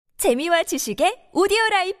재미와 지식의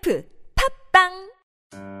오디오라이프 팝빵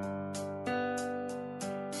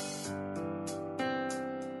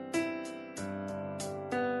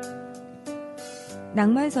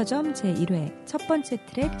낭만서점 제1회 첫 번째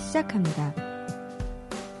트랙 시작합니다.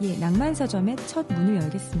 낭만서점의 첫 문을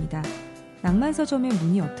열겠습니다. 낭만서점의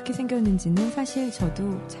문이 어떻게 생겼는지는 사실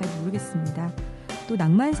저도 잘 모르겠습니다. 또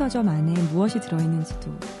낭만서점 안에 무엇이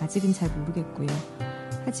들어있는지도 아직은 잘 모르겠고요.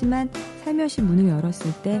 하지만 살며시 문을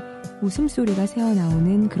열었을 때 웃음소리가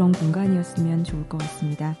새어나오는 그런 공간이었으면 좋을 것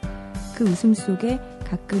같습니다. 그 웃음 속에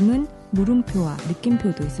가끔은 물음표와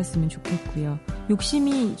느낌표도 있었으면 좋겠고요.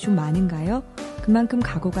 욕심이 좀 많은가요? 그만큼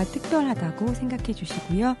각오가 특별하다고 생각해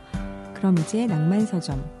주시고요. 그럼 이제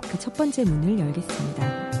낭만서점 그 첫 번째 문을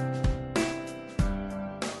열겠습니다.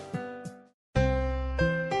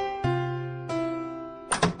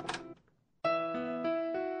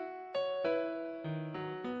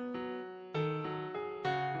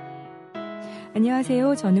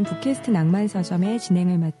 안녕하세요. 저는 북캐스트 낭만서점의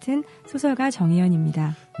진행을 맡은 소설가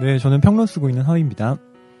정희연입니다. 네, 저는 평론 쓰고 있는 허희입니다.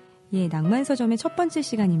 낭만서점의 첫 번째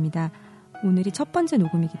시간입니다. 오늘이 첫 번째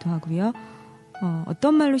녹음이기도 하고요.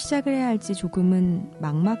 어떤 말로 시작을 해야 할지 조금은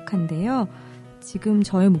막막한데요. 지금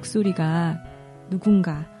저의 목소리가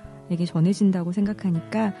누군가에게 전해진다고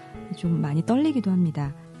생각하니까 좀 많이 떨리기도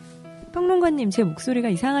합니다. 평론가님, 제 목소리가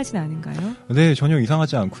이상하진 않은가요? 네, 전혀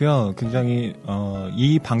이상하지 않고요. 굉장히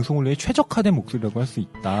이 방송을 위해 최적화된 목소리라고 할 수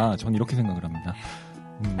있다. 전 이렇게 생각을 합니다.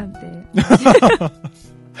 네.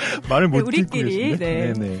 말을 못 우리끼리.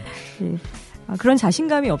 네. 그런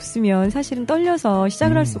자신감이 없으면 사실은 떨려서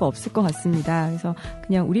시작을 할 수가 없을 것 같습니다. 그래서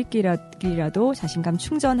그냥 우리끼리라도 자신감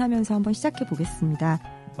충전하면서 한번 시작해 보겠습니다.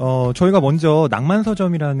 저희가 먼저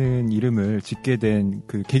낭만서점이라는 이름을 짓게 된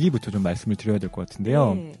그 계기부터 좀 말씀을 드려야 될 것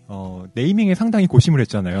같은데요. 네. 네이밍에 상당히 고심을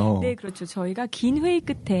했잖아요. 네, 그렇죠. 저희가 긴 회의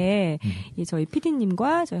끝에 저희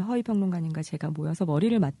PD님과 저희 허희 평론가님과 제가 모여서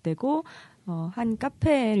머리를 맞대고 한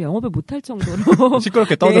카페를 영업을 못할 정도로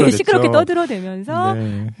시끄럽게 떠들어댔죠. 네, 시끄럽게 떠들어대면서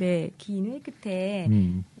긴 회의 끝에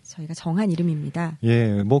저희가 정한 이름입니다.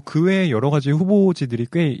 뭐 그 외에 여러 가지 후보지들이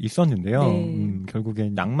꽤 있었는데요. 네.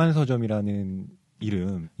 결국엔 낭만서점이라는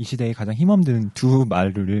이름, 이 시대에 가장 힘없는 두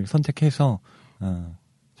말을 선택해서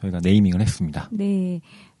저희가 네이밍을 했습니다. 네,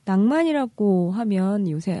 낭만이라고 하면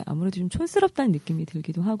요새 아무래도 좀 촌스럽다는 느낌이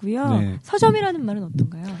들기도 하고요. 네. 서점이라는 말은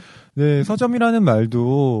어떤가요? 네, 서점이라는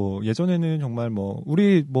말도 예전에는 정말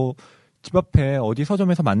우리 집 앞에 어디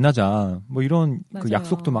서점에서 만나자 이런 그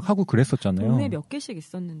약속도 막 하고 그랬었잖아요. 동네 몇 개씩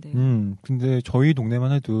있었는데. 근데 저희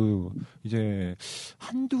동네만 해도 이제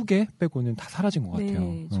한두 개 빼고는 다 사라진 것 같아요.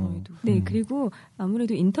 네, 저희도. 네, 그리고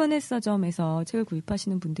아무래도 인터넷 서점에서 책을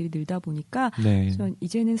구입하시는 분들이 늘다 보니까 전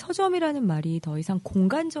이제는 서점이라는 말이 더 이상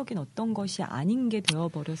공간적인 어떤 것이 아닌 게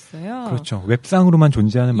되어버렸어요. 그렇죠. 웹상으로만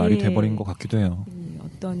존재하는 말이 돼버린 것 같기도 해요.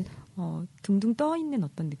 어떤 둥둥 떠 있는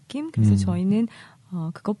어떤 느낌? 그래서 저희는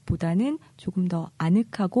그것보다는 조금 더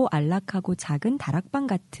아늑하고 안락하고 작은 다락방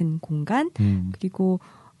같은 공간, 그리고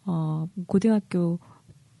고등학교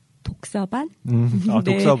독서반?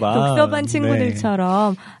 독서반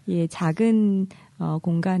친구들처럼 작은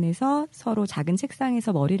공간에서 서로 작은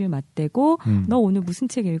책상에서 머리를 맞대고 너 오늘 무슨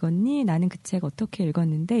책 읽었니? 나는 그 책 어떻게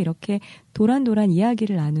읽었는데 이렇게 도란도란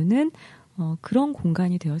이야기를 나누는 그런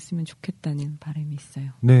공간이 되었으면 좋겠다는 바람이 있어요.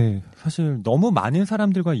 네, 사실 너무 많은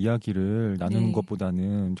사람들과 이야기를 나누는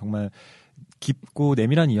것보다는 정말 깊고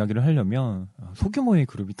내밀한 이야기를 하려면 소규모의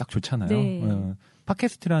그룹이 딱 좋잖아요. 네.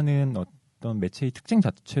 팟캐스트라는 어떤 매체의 특징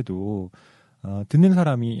자체도 듣는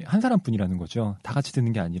사람이 한 사람뿐이라는 거죠. 다 같이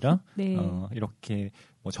듣는 게 아니라 이렇게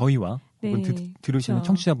저희와 혹은 들으시는 그렇죠.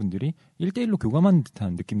 청취자분들이 1대1로 교감하는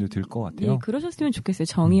듯한 느낌도 들 것 같아요. 네, 그러셨으면 좋겠어요.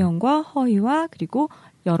 정희영과 허희와 그리고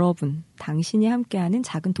여러분, 당신이 함께하는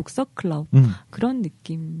작은 독서 클럽 그런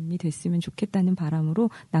느낌이 됐으면 좋겠다는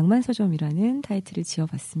바람으로 낭만서점이라는 타이틀을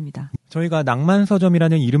지어봤습니다. 저희가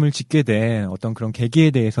낭만서점이라는 이름을 짓게 된 어떤 그런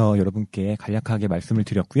계기에 대해서 여러분께 간략하게 말씀을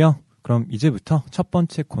드렸고요. 그럼 이제부터 첫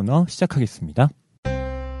번째 코너 시작하겠습니다.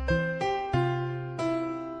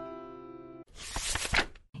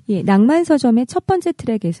 낭만서점의 첫 번째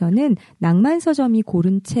트랙에서는 낭만서점이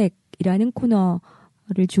고른 책이라는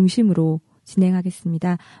코너를 중심으로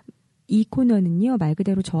진행하겠습니다. 이 코너는요, 말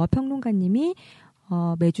그대로 저와 평론가님이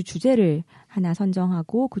매주 주제를 하나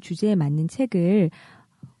선정하고 그 주제에 맞는 책을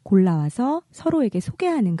골라와서 서로에게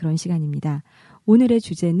소개하는 그런 시간입니다. 오늘의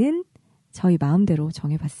주제는 저희 마음대로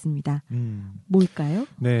정해봤습니다. 뭘까요?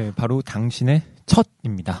 네, 바로 당신의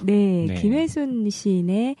첫입니다. 네, 김혜순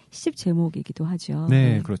시인의 시집 제목이기도 하죠.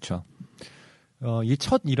 네, 그렇죠. 이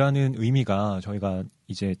첫이라는 의미가 저희가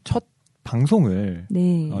이제 첫 방송을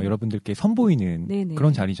네. 여러분들께 선보이는 네네.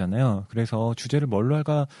 그런 자리잖아요. 그래서 주제를 뭘로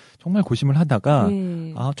할까 정말 고심을 하다가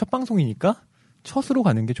네. 첫 방송이니까 첫으로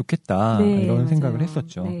가는 게 좋겠다 네, 이런 맞아요. 생각을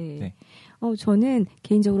했었죠. 네. 네. 저는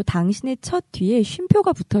개인적으로 당신의 첫 뒤에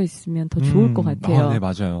쉼표가 붙어 있으면 더 좋을 것 같아요. 네,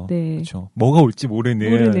 맞아요. 네. 그렇죠. 뭐가 올지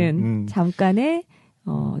모르는 잠깐의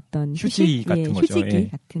어떤 휴지 같은 거죠. 휴지기 예.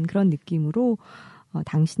 같은 그런 느낌으로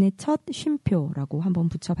당신의 첫 쉼표라고 한번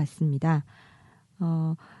붙여봤습니다.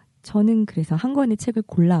 저는 그래서 한 권의 책을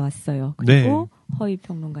골라왔어요. 그리고 네. 허위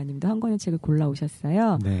평론가님도 한 권의 책을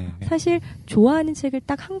골라오셨어요. 네. 사실 좋아하는 책을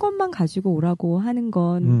딱 한 권만 가지고 오라고 하는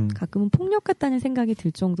건 가끔은 폭력 같다는 생각이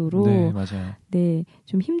들 정도로 네, 맞아요. 네,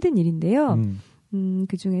 좀 힘든 일인데요.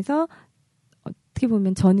 그 중에서 어떻게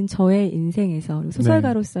보면 저는 저의 인생에서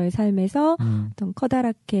소설가로서의 삶에서 어떤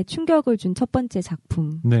커다랗게 충격을 준 첫 번째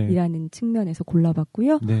작품이라는 측면에서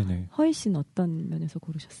골라봤고요. 네. 허희 씨는 어떤 면에서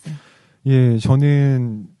고르셨어요? 예,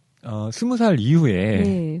 저는 20살 이후에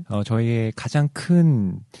네. 저희의 가장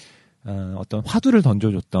큰 어떤 화두를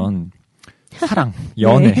던져줬던 사랑,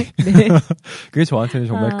 연애. 네. 그게 저한테는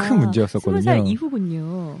정말 큰 문제였었거든요. 20살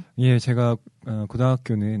이후군요. 예, 제가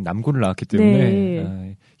고등학교는 남고를 나왔기 때문에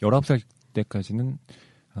네. 19살 때까지는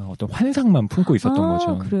어떤 환상만 품고 있었던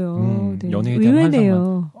거죠. 그래요. 네. 연애에 대한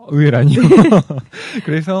의외네요. 환상만. 의외라니요.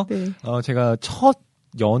 그래서 네. 제가 첫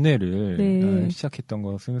연애를 네. 시작했던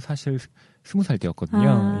것은 사실 20살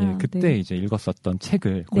때였거든요. 예, 그때 네. 이제 읽었었던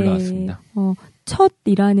책을 골라왔습니다.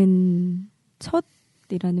 첫이라는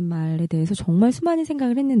말에 대해서 정말 수많은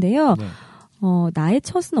생각을 했는데요. 네. 나의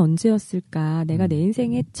첫은 언제였을까? 내가 내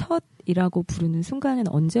인생의 첫이라고 부르는 순간은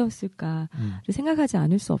언제였을까를 생각하지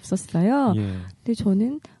않을 수 없었어요. 예. 근데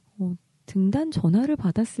저는 등단 전화를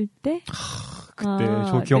받았을 때 그때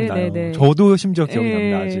저 기억나요. 네네네. 저도 심지어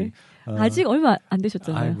기억납니다. 아직. 아직 얼마 안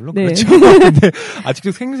되셨잖아요. 물론 네. 그렇죠. 근데 아직도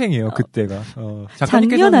생생해요. 그때가.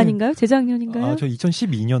 작년 아닌가요? 재작년인가요? 저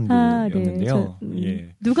 2012년도였는데요. 예.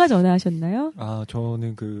 누가 전화하셨나요?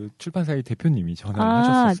 저는 그 출판사의 대표님이 전화를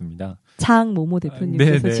하셨었습니다. 장모모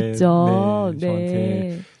대표님께서 직접.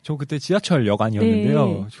 저한테 저 그때 지하철역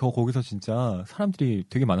아니었는데요. 저 거기서 진짜 사람들이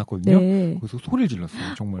되게 많았거든요. 거기서 소리를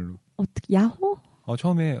질렀어요. 정말로. 어떻게 야호?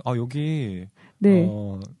 처음에 여기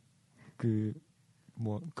그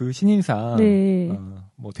신인상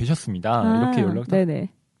되셨습니다. 이렇게 연락을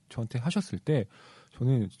저한테 하셨을 때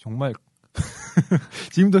저는 정말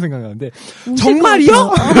지금도 생각나는데 정말이요?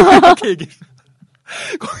 이렇게 얘기했어요.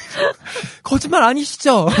 거짓말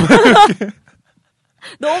아니시죠?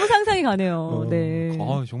 너무 상상이 가네요. 네.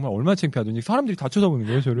 정말 얼마나 창피하더니 사람들이 다 쳐다보는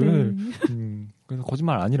거예요, 저를. 그래서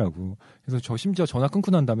거짓말 아니라고. 그래서 저 심지어 전화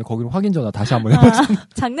끊고 난 다음에 거기로 확인 전화 다시 한번 해봤잖아요.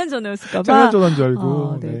 장난 전화였을까봐. 장난 전화인 줄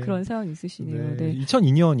알고. 그런 상황이 있으시네요. 네.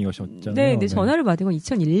 2002년이셨잖아요. 네, 근데 전화를 받은 건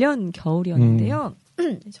 2001년 겨울이었는데요.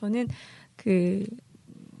 저는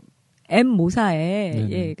M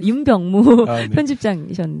모사의 윤병무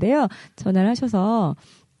편집장이셨는데요. 전화를 하셔서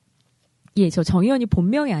저 정의원이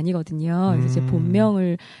본명이 아니거든요. 그래서 제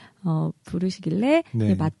본명을 부르시길래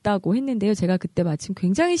맞다고 했는데요. 제가 그때 마침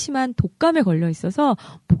굉장히 심한 독감에 걸려 있어서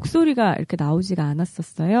목소리가 이렇게 나오지가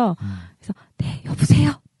않았었어요. 그래서 네,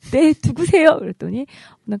 여보세요. 네, 누구세요? 그랬더니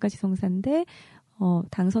문학가지 성사인데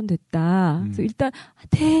당선됐다. 그래서 일단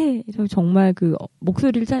네, 정말 그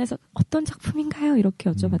목소리를 찾아서 어떤 작품인가요?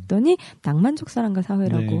 이렇게 여쭤봤더니 낭만적 사랑과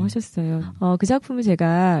사회라고 하셨어요. 그 작품을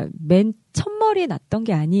제가 맨 첫머리에 놨던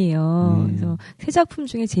게 아니에요. 그래서 세 작품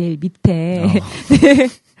중에 제일 밑에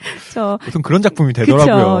무슨 그런 작품이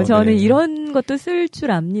되더라고요. 그쵸? 저는 이런 것도 쓸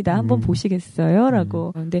줄 압니다. 한번 보시겠어요?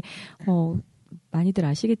 라고. 근데 많이들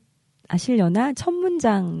아시려나? 첫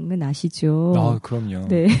문장은 아시죠? 그럼요.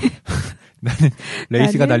 네. 나는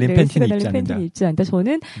레이스가 달린 팬티는 입지 않는다.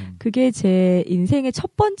 저는 그게 제 인생의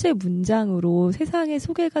첫 번째 문장으로 세상에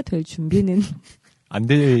소개가 될 준비는 안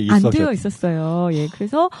되어 있었어요. 예,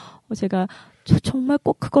 그래서 제가 정말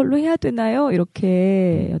꼭 그걸로 해야 되나요?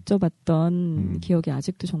 이렇게 여쭤봤던 기억이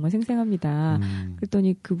아직도 정말 생생합니다.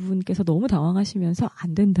 그랬더니 그분께서 너무 당황하시면서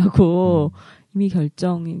안 된다고 이미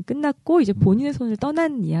결정이 끝났고 이제 본인의 손을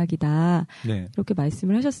떠난 이야기다. 이렇게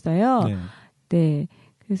말씀을 하셨어요. 네.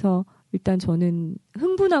 그래서 일단 저는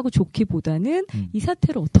흥분하고 좋기보다는 이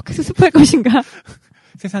사태를 어떻게 수습할 것인가.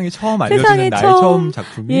 세상에 처음 알려주는 나의 처음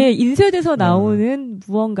작품이 인쇄돼서 나오는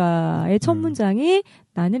무언가의 첫 문장이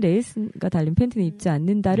나는 레이스가 달린 팬티는 입지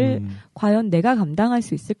않는다를 과연 내가 감당할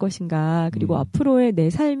수 있을 것인가. 그리고 앞으로의 내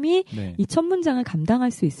삶이 이 첫 문장을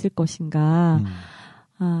감당할 수 있을 것인가.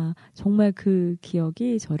 정말 그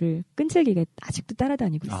기억이 저를 끈질기게 아직도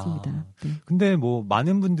따라다니고 있습니다. 근데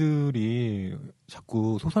많은 분들이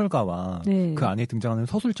자꾸 소설가와 그 안에 등장하는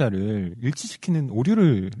서술자를 일치시키는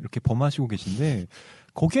오류를 이렇게 범하시고 계신데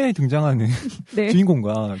거기에 등장하는 네.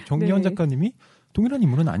 주인공과 정기현 네. 작가님이 동일한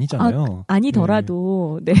인물은 아니잖아요.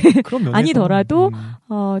 아니더라도, 네. 그런 면에서, 아니더라도,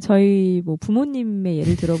 저희 뭐 부모님의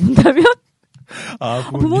예를 들어본다면,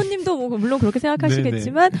 부모님도 뭐 물론 그렇게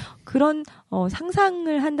생각하시겠지만, 네네. 그런,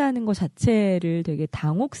 상상을 한다는 것 자체를 되게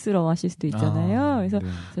당혹스러워 하실 수도 있잖아요. 그래서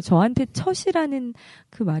네. 저한테 첫이라는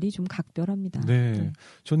그 말이 좀 각별합니다. 네. 네.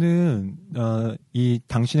 저는, 이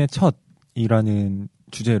당신의 첫이라는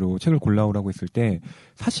주제로 책을 골라오라고 했을 때,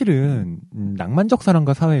 사실은, 낭만적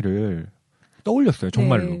사랑과 사회를 떠올렸어요,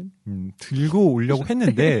 정말로. 네. 들고 오려고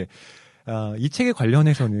했는데, 이 책에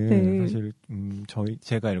관련해서는 네. 사실,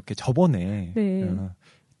 제가 이렇게 저번에, 네.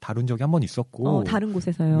 다룬 적이 한 번 있었고. 다른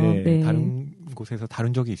곳에서요. 네, 네. 다른 곳에서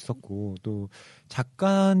다룬 적이 있었고, 또,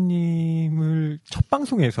 작가님을 첫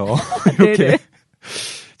방송에서 이렇게,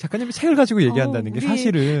 작가님이 책을 가지고 얘기한다는 게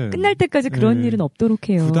사실은. 끝날 때까지 그런 일은 없도록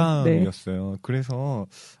해요. 부담이었어요. 네. 그래서,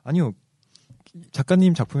 아니요.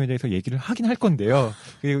 작가님 작품에 대해서 얘기를 하긴 할 건데요.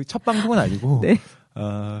 첫 방송은 아니고, 네.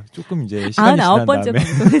 조금 이제 시간이 지난 99번째 다음에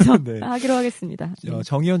방송에서 네. 하기로 하겠습니다.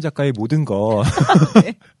 정희연 작가의 모든 거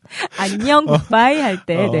네. 안녕 굿바이 할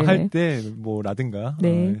때 할 때 뭐라든가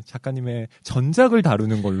네. 작가님의 전작을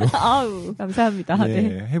다루는 걸로 아우 감사합니다. 네,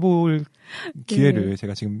 네. 해볼 기회를 네.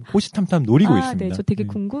 제가 지금 호시탐탐 노리고 있습니다. 네, 저 되게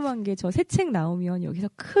궁금한 게 저 새 책 나오면 여기서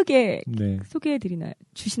크게 네.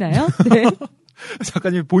 주시나요? 네.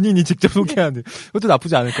 작가님 본인이 직접 소개하는 그것도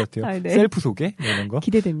나쁘지 않을 것 같아요. 네. 셀프 소개 이런 거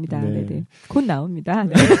기대됩니다. 네. 네. 곧 나옵니다.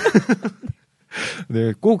 네.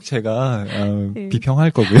 네, 꼭 제가 네. 비평할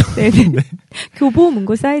거고요. 네. 네. 교보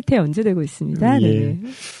문고 사이트에 연재되고 있습니다. 예. 네.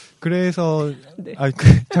 그래서 네.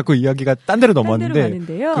 자꾸 이야기가 딴 데로 넘어왔는데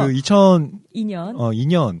가는데요. 그 2002년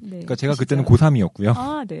 2년. 네. 그러니까 제가 그때는 고3이었고요.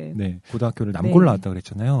 아, 네. 네. 고등학교를 남고를 나왔다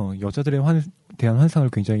그랬잖아요. 여자들의 대한 환상을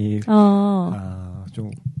굉장히 좀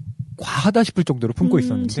과하다 싶을 정도로 품고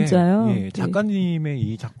있었는데 진짜요? 예, 작가님의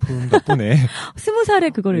이 작품 덕분에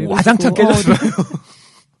 20살에 그걸 읽었고 와장창 깨졌어요.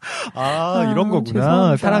 이런 거구나.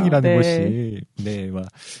 죄송합니다. 사랑이라는 것이. 네, 막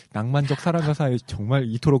낭만적 사랑과 사회 정말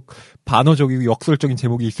이토록 반어적이고 역설적인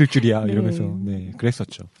제목이 있을 줄이야. 네. 이러면서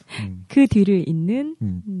그랬었죠. 그 뒤를 잇는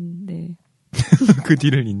네. 그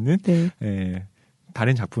뒤를 잇는 네. 예,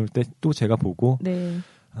 다른 작품을 또 제가 보고 네.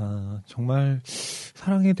 정말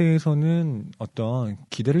사랑에 대해서는 어떤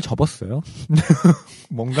기대를 접었어요.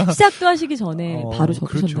 뭔가 시작도 하시기 전에 바로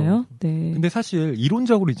접으셨나요? 그렇죠. 네. 근데 사실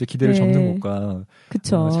이론적으로 이제 기대를 접는 것과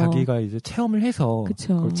자기가 이제 체험을 해서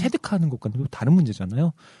그걸 체득하는 것과는 또 다른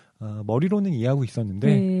문제잖아요. 머리로는 이해하고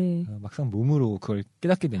있었는데 막상 몸으로 그걸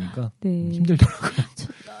깨닫게 되니까 힘들더라고요.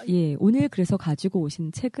 예, 오늘 그래서 가지고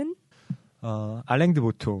오신 책은 알랭드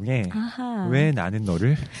보통의 왜 나는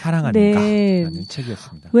너를 사랑하는가 라는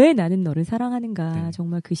책이었습니다. 왜 나는 너를 사랑하는가. 네.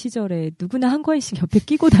 정말 그 시절에 누구나 한 권씩 옆에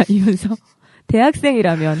끼고 다니면서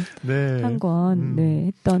대학생이라면 한 권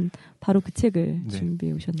했던 바로 그 책을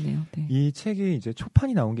준비해 오셨네요. 네. 이 책이 이제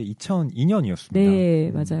초판이 나온 게 2002년이었습니다.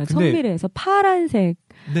 네, 맞아요. 청미래에서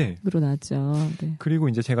파란색으로 나왔죠. 네. 그리고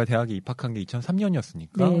이제 제가 대학에 입학한 게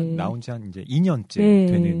 2003년이었으니까 나온 지 한 이제 2년째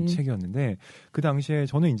되는 책이었는데 그 당시에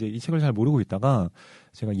저는 이제 이 책을 잘 모르고 있다가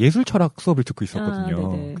제가 예술 철학 수업을 듣고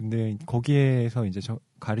있었거든요. 근데 거기에서 이제 저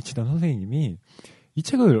가르치던 선생님이 이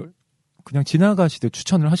책을 그냥 지나가시듯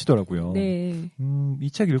추천을 하시더라고요. 네. 이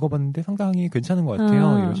책 읽어봤는데 상당히 괜찮은 것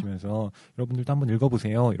같아요. 이러시면서 여러분들도 한번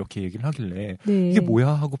읽어보세요. 이렇게 얘기를 하길래 이게 뭐야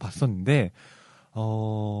하고 봤었는데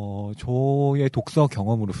저의 독서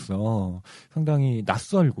경험으로서 상당히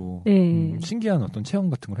낯설고 신기한 어떤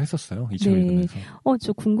체험 같은 걸 했었어요. 이 책을 읽으면서.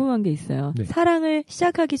 저 궁금한 게 있어요. 사랑을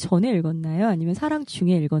시작하기 전에 읽었나요? 아니면 사랑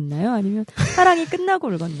중에 읽었나요? 아니면 사랑이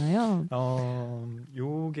끝나고 읽었나요?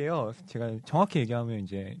 요게요. 제가 정확히 얘기하면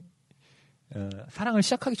이제 사랑을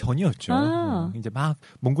시작하기 전이었죠. 이제 막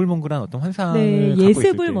몽글몽글한 어떤 환상을 갖고 있을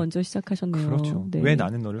예습을 때. 먼저 시작하셨네요. 그렇죠. 왜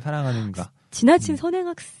나는 너를 사랑하는가. 지나친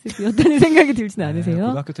선행학습이었다는 생각이 들진 않으세요?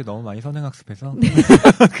 고등학교 때 너무 많이 선행학습해서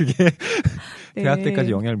그게 대학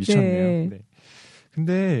때까지 영향을 미쳤네요.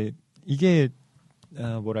 근데 이게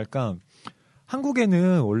뭐랄까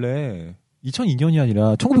한국에는 원래 2002년이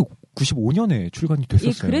아니라 1995년에 출간이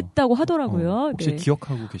됐었어요. 그랬다고 하더라고요. 혹시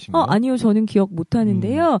기억하고 계신가요? 아니요, 저는 기억 못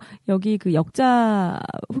하는데요. 여기 그 역자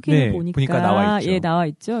후기를 보니까 나와 있죠. 나와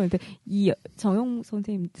있죠. 근데 이 정영목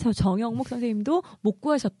선생님도 못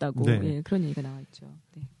구하셨다고 그런 얘기가 나와 있죠.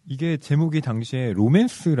 네. 이게 제목이 당시에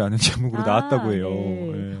로맨스라는 제목으로 나왔다고 해요.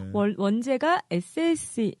 원제가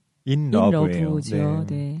SS 인러브죠.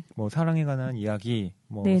 뭐 사랑에 관한 이야기,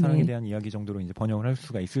 뭐 사랑에 대한 이야기 정도로 이제 번역을 할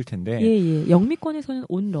수가 있을 텐데. 영미권에서는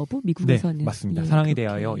온 러브, 미국에서는 맞습니다. 사랑에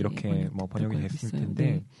대하여 이렇게 뭐 번역이 됐을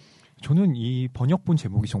텐데. 저는 이 번역본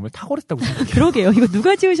제목이 정말 탁월했다고 생각해요. 그러게요. 이거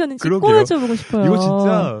누가 지으셨는지 꼭 여쭤보고 싶어요. 이거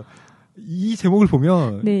진짜 이 제목을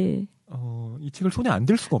보면 네. 이 책을 손에 안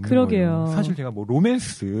들 수가 없는 그러게요. 거예요. 사실 제가 뭐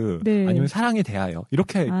로맨스 네. 아니면 사랑에 대하여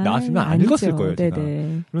이렇게 나왔으면 안 읽었을 거예요. 제가.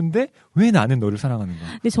 네네. 그런데 왜 나는 너를 사랑하는가?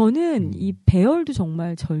 근데 저는 이 배열도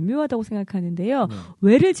정말 절묘하다고 생각하는데요.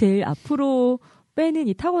 왜를 제일 앞으로 빼는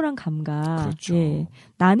이 탁월한 감각. 그렇죠. 예.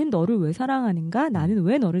 나는 너를 왜 사랑하는가? 나는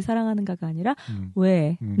왜 너를 사랑하는가가 아니라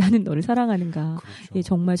왜 나는 너를 사랑하는가? 그렇죠. 예,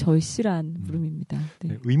 정말 절실한 물음입니다. 네.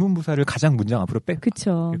 네, 의문부사를 가장 문장 앞으로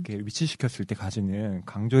그쵸. 이렇게 위치시켰을 때 가지는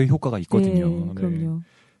강조의 효과가 있거든요. 네, 그럼요. 네.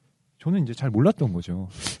 저는 이제 잘 몰랐던 거죠.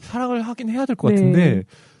 사랑을 하긴 해야 될 것 같은데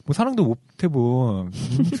뭐 사랑도 못 해본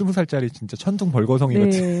 20살짜리 진짜 천둥 벌거성이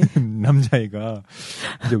같은 남자애가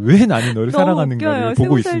이제 왜 나는 너를 사랑하는가를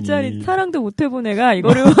보고 있으니 20살짜리 사랑도 못 해본 애가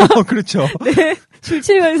이거를 그렇죠. 네. 술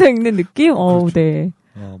취하면서 읽는 느낌? 그렇죠. 네.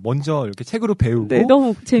 먼저 이렇게 책으로 배우고 네,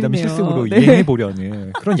 너무 재밌네요. 그다음에 실습으로 네.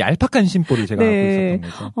 이행해보려는 그런 얄팍한 심보를 제가 갖고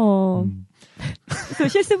있었던 거죠. 그래서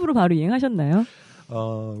실습으로 바로 이행하셨나요?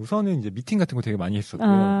 우선은 이제 미팅 같은 거 되게 많이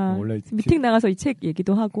했었고요. 원래 미팅 나가서 이 책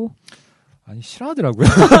얘기도 하고. 아니 싫어하더라고요.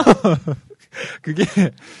 그게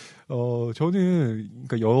저는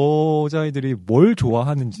그러니까 여자애들이 뭘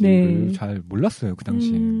좋아하는지를 잘 몰랐어요 그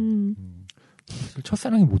당시에.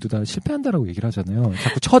 첫사랑이 모두 다 실패한다라고 얘기를 하잖아요.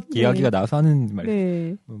 자꾸 첫 이야기가 나와서 하는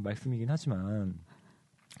말씀이긴 하지만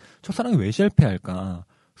첫사랑이 왜 실패할까?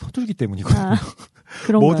 서툴기 때문이거든요.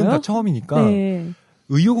 뭐든 다 처음이니까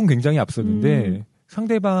의욕은 굉장히 앞섰는데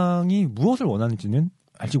상대방이 무엇을 원하는지는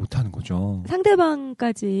알지 못하는 거죠.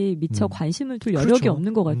 상대방까지 미처 관심을 둘 여력이 그렇죠.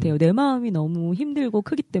 없는 것 같아요. 내 마음이 너무 힘들고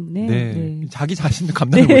크기 때문에. 네. 자기 자신도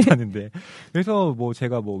감당을 못하는데. 그래서 뭐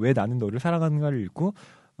제가 뭐 왜 나는 너를 사랑하는가를 읽고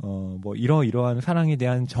뭐 이러한 사랑에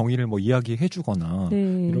대한 정의를 뭐 이야기해주거나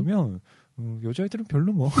이러면 여자애들은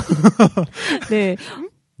별로 뭐. 네.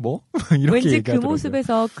 뭐 이렇게 왠지 얘기하더라고요. 그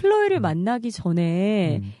모습에서 클로이를 만나기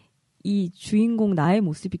전에 이 주인공 나의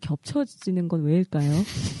모습이 겹쳐지는 건 왜일까요?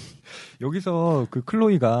 여기서 그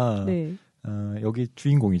클로이가 여기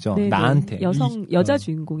주인공이죠. 네네. 나한테 여자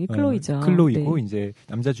주인공이 클로이죠. 클로이고 이제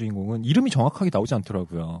남자 주인공은 이름이 정확하게 나오지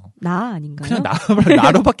않더라고요. 나 아닌가요? 그냥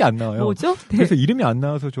나로밖에 안 나와요. 뭐죠? 그래서 이름이 안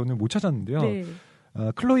나와서 저는 못 찾았는데요.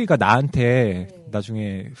 클로이가 나한테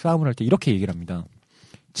나중에 싸움을 할 때 이렇게 얘기를 합니다.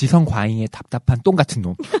 지성 과잉의 답답한 똥 같은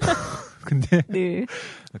놈. 근데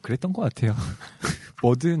그랬던 것 같아요.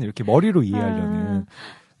 뭐든 이렇게 머리로 이해하려는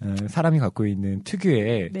사람이 갖고 있는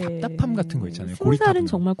특유의 답답함 같은 거 있잖아요. 20살은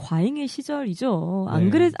정말 과잉의 시절이죠.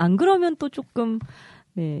 안 그러면 또 조금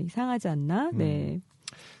이상하지 않나?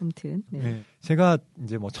 아무튼 제가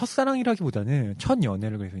이제 뭐 첫사랑이라기보다는 첫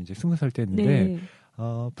연애를 그래서 이제 20살 때 했는데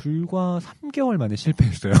불과 3개월 만에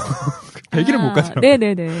실패했어요. 100일을 못 가더라고요.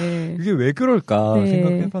 네네네. 그게 왜 그럴까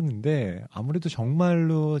생각해봤는데 아무래도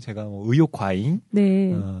정말로 제가 뭐 의욕 과잉,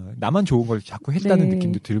 나만 좋은 걸 자꾸 했다는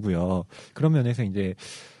느낌도 들고요. 그런 면에서 이제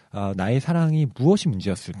나의 사랑이 무엇이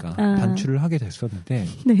문제였을까 단추를 하게 됐었는데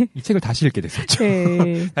이 책을 다시 읽게 됐었죠.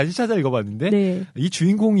 다시 찾아 읽어봤는데 이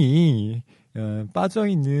주인공이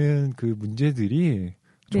빠져있는 그 문제들이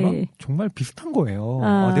저랑 정말 비슷한 거예요.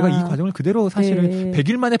 내가 이 과정을 그대로 사실은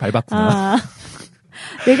 100일 만에 밟았구나.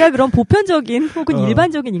 내가 그런 보편적인 혹은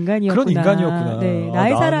일반적인 인간이었구나. 그런 인간이었구나.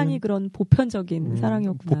 나의 사랑이 그런 보편적인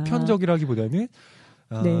사랑이었구나. 보편적이라기보다는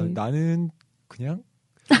나는 그냥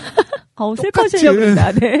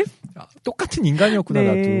슬퍼지려고다. 똑같은 인간이었구나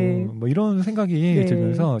나도. 뭐 이런 생각이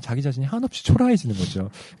들면서 자기 자신이 한없이 초라해지는 거죠.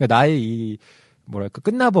 그러니까 나의 이 뭐랄까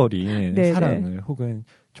끝나버린 사랑을 혹은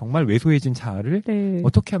정말 왜소해진 자아를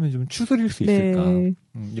어떻게 하면 좀 추스릴 수 있을까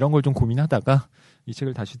이런 걸 좀 고민하다가 이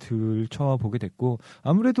책을 다시 들춰보게 됐고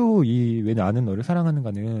아무래도 이 왜 나는 너를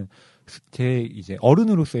사랑하는가는 제 이제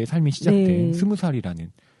어른으로서의 삶이 시작된 20살이라는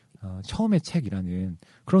처음의 책이라는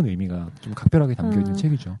그런 의미가 좀 각별하게 담겨있는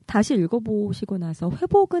책이죠. 다시 읽어보시고 나서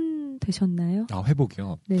회복은 되셨나요?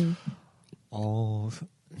 회복이요?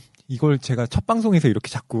 이걸 제가 첫 방송에서 이렇게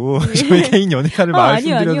자꾸 저의 개인 연애사를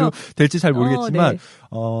말씀드려도 될지 잘 모르겠지만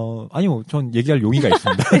아니요, 전 얘기할 용의가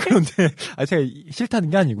있습니다. 그런데 제가 싫다는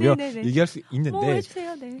게 아니고요. 얘기할 수 있는데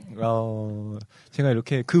해주세요. 제가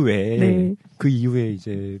이렇게 그 외에 그 이후에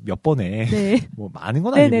이제 몇 번의 뭐 많은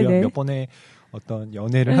건 아니고요. 몇 번의 어떤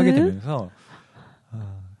연애를 하게 되면서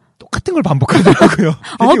똑같은 걸 반복하더라고요.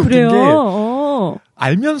 되게 웃긴 게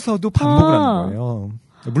알면서도 반복을 하는 거예요.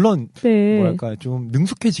 물론 뭐랄까 좀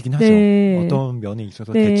능숙해지긴 하죠. 어떤 면에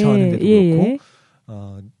있어서 대처하는 데도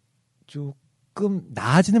그렇고 조금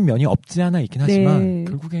나아지는 면이 없지 않아 있긴 하지만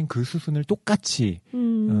결국엔 그 수순을 똑같이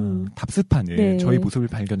답습하는 저희 모습을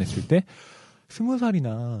발견했을 때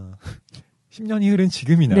 20살이나 10년이 흐른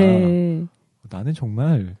지금이나 나는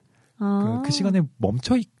정말 그 시간에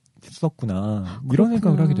멈춰 있었구나 이런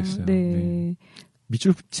생각을 하게 됐어요.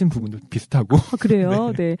 밑줄 친 부분도 비슷하고.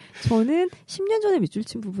 그래요? 네. 저는 10년 전에 밑줄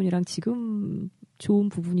친 부분이랑 지금 좋은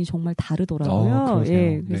부분이 정말 다르더라고요.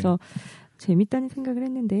 예. 그래서 재밌다는 생각을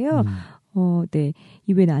했는데요. 네.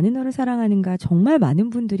 이 왜 나는 너를 사랑하는가 정말 많은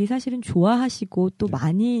분들이 사실은 좋아하시고 또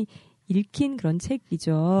많이 읽힌 그런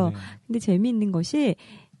책이죠. 근데 재미있는 것이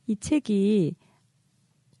이 책이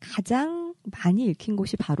가장 많이 읽힌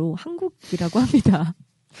곳이 바로 한국이라고 합니다.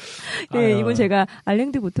 네, 이건 제가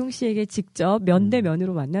알랭드 보통 씨에게 직접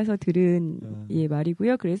면대면으로 만나서 들은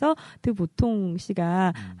말이고요. 그래서 드 보통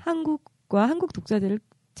씨가 한국과 한국 독자들을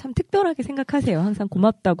참 특별하게 생각하세요. 항상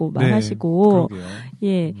고맙다고 말하시고. 그러게요.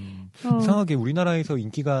 예. 이상하게 우리나라에서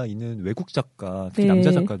인기가 있는 외국 작가, 특히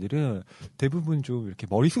남자 작가들은 대부분 좀 이렇게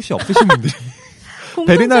머리숱이 없으신 분들이.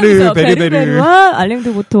 베르나르 베르베르와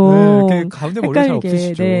알랭드 보통 네, 가운데 머리 잘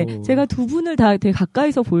없으시죠. 네, 제가 두 분을 다 되게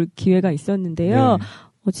가까이서 볼 기회가 있었는데요.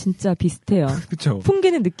 진짜 비슷해요. 그쵸.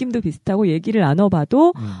 풍기는 느낌도 비슷하고 얘기를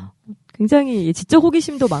나눠봐도 굉장히 지적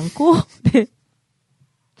호기심도 많고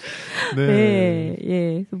네,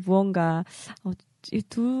 예, 그래서 무언가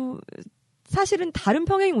사실은 다른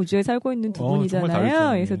평행 우주에 살고 있는 두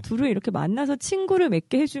분이잖아요. 그래서 둘을 이렇게 만나서 친구를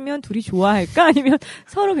맺게 해주면 둘이 좋아할까? 아니면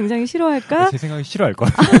서로 굉장히 싫어할까? 제 생각에 싫어할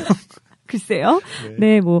것 같아요. 글쎄요.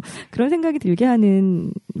 네, 뭐 그런 생각이 들게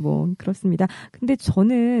하는 그렇습니다. 근데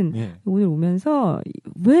저는 오늘 오면서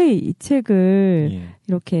왜 이 책을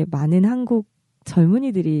이렇게 많은 한국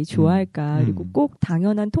젊은이들이 좋아할까? 그리고 꼭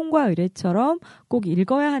당연한 통과 의례처럼 꼭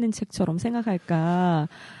읽어야 하는 책처럼 생각할까?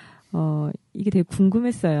 이게 되게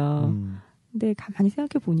궁금했어요. 근데 가만히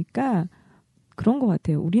생각해 보니까 그런 것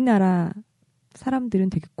같아요. 우리나라 사람들은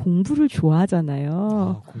되게 공부를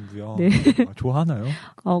좋아하잖아요. 공부요? 네. 좋아하나요?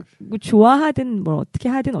 좋아하든 뭘 어떻게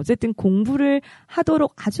하든 어쨌든 공부를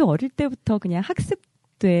하도록 아주 어릴 때부터 그냥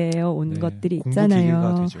학습되어 온 것들이 있잖아요. 공부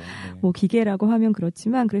기계가 되죠. 뭐 기계라고 하면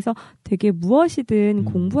그렇지만 그래서 되게 무엇이든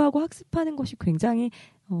공부하고 학습하는 것이 굉장히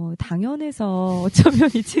당연해서 어쩌면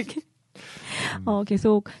이 책이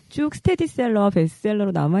계속 쭉 스테디셀러,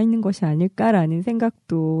 베스트셀러로 남아있는 것이 아닐까라는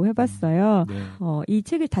생각도 해봤어요. 이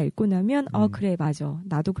책을 다 읽고 나면, 그래, 맞아.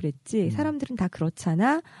 나도 그랬지. 사람들은 다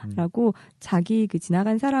그렇잖아. 라고 자기 그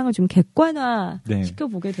지나간 사랑을 좀 객관화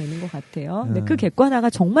시켜보게 되는 것 같아요. 근데 그 객관화가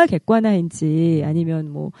정말 객관화인지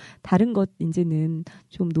아니면 뭐 다른 것인지는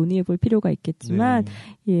좀 논의해볼 필요가 있겠지만,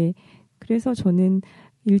 예. 그래서 저는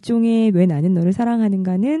일종의 왜 나는 너를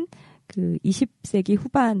사랑하는가는 그 20세기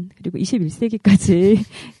후반 그리고 21세기까지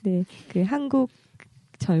그 한국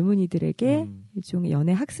젊은이들에게 일종의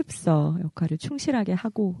연애 학습서 역할을 충실하게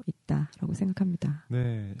하고 있다라고 생각합니다.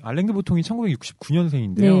 네, 알랭드 보통이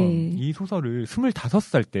 1969년생인데요. 이 소설을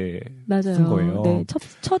 25살 때 쓴 거예요. 네,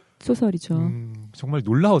 첫 소설이죠. 정말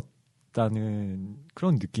놀라웠다는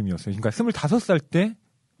그런 느낌이었어요. 그러니까 25살 때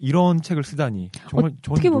이런 책을 쓰다니 정말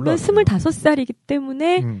어떻게 보면 25살이기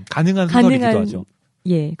때문에 가능한 소설이기도 하죠.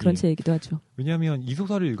 예, 그런 책이기도 하죠. 왜냐하면 이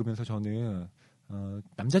소설을 읽으면서 저는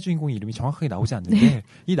남자 주인공의 이름이 정확하게 나오지 않는데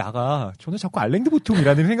이 나가 저는 자꾸 알랭드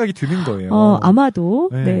보통이라는 생각이 드는 거예요. 아마도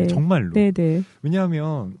네, 정말로.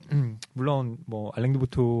 왜냐하면 물론 뭐 알랭드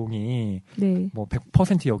보통이 뭐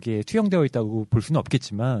 100% 여기에 투영되어 있다고 볼 수는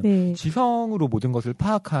없겠지만 지성으로 모든 것을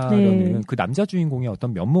파악하려는 그 남자 주인공의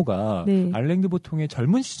어떤 면모가 알랭드 보통의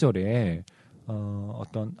젊은 시절에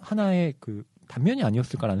어떤 하나의 그 단면이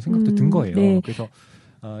아니었을까라는 생각도 든 거예요. 그래서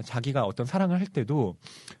자기가 어떤 사랑을 할 때도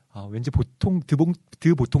왠지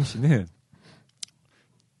드 보통 씨는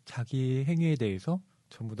자기 행위에 대해서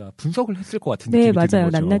전부 다 분석을 했을 것 같은 느낌이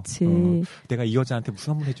드는 거죠. 낱낱이. 내가 이 여자한테 무슨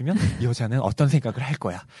선물 해주면 이 여자는 어떤 생각을 할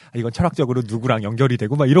거야. 이건 철학적으로 누구랑 연결이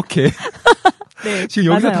되고 막 이렇게.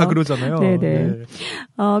 지금 여기서 맞아요. 다 그러잖아요.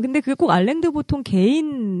 근데 그게 꼭 알랭드 보통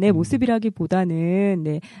개인의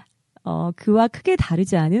모습이라기보다는 그와 크게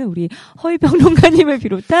다르지 않은 우리 허위 평론가님을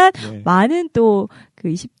비롯한 많은 또 그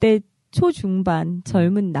 20대 초중반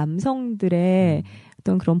젊은 남성들의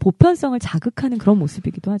어떤 그런 보편성을 자극하는 그런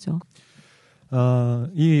모습이기도 하죠.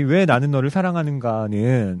 이 왜 나는 너를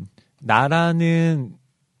사랑하는가는 나라는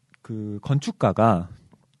그 건축가가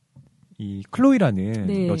이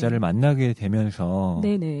클로이라는 여자를 만나게 되면서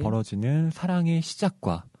벌어지는 사랑의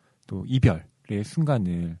시작과 또 이별의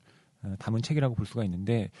순간을 담은 책이라고 볼 수가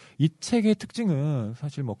있는데 이 책의 특징은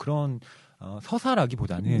사실 뭐 그런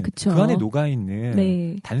서사라기보다는 그 안에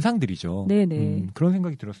녹아있는 단상들이죠. 그런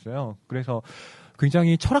생각이 들었어요. 그래서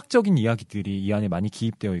굉장히 철학적인 이야기들이 이 안에 많이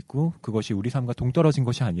기입되어 있고 그것이 우리 삶과 동떨어진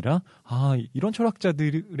것이 아니라 이런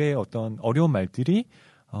철학자들의 어떤 어려운 말들이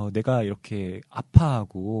내가 이렇게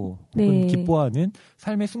아파하고 혹은 기뻐하는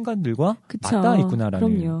삶의 순간들과 맞닿아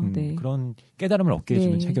있구나라는 그런 깨달음을 얻게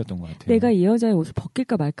해주는 책이었던 것 같아요. 내가 이 여자의 옷을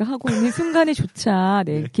벗길까 말까 하고 있는 순간에조차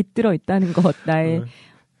깃들어 있다는 것, 나의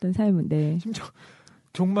어떤 삶은. 심지어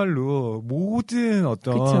정말로 모든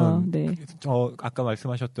어떤 그쵸, 네. 아까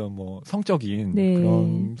말씀하셨던 뭐 성적인 네.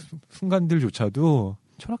 그런 순간들조차도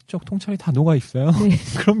철학적 통찰이 다 녹아 있어요. 네.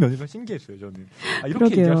 그런 면에서 신기했어요, 저는. 이렇게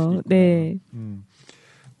그러게요. 얘기할 수 있구나. 네.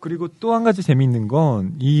 그리고 또 한 가지 재미있는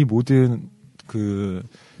건 이 모든 그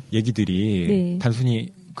얘기들이 네. 단순히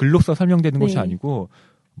글로써 설명되는 네. 것이 아니고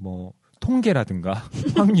뭐 통계라든가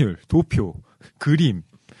확률, 도표, 그림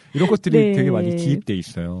이런 것들이 네. 되게 많이 기입돼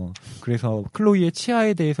있어요. 그래서 클로이의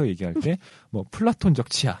치아에 대해서 얘기할 때 뭐 플라톤적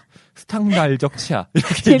치아, 스탕달적 치아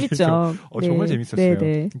이렇게 재밌죠. 네. 정말 재밌었어요.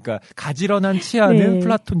 네. 그러니까 가지런한 치아는 네.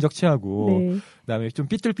 플라톤적 치아고 네. 그다음에 좀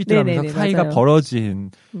삐뚤삐뚤하면서 네. 사이가 맞아요.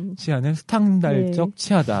 벌어진 치아는 스탕달적 네.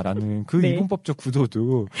 치아다라는 그 네. 이분법적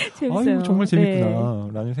구도도 재밌어요. 아유, 정말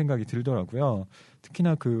재밌구나라는 생각이 들더라고요.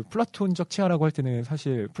 특히나 그 플라톤적 치아라고 할 때는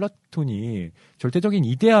사실 플라톤이 절대적인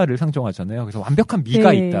이데아를 상정하잖아요. 그래서 완벽한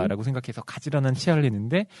미가 네. 있다라고 생각해서 가지런한 치아를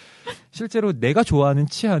했는데 실제로 내가 좋아하는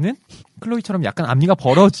치아는 클로이처럼 약간 앞니가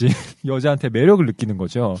벌어진 여자한테 매력을 느끼는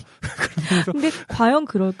거죠. 그러면서 근데 과연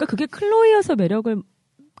그럴까? 그게 클로이여서 매력을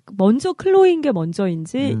먼저 클로이인 게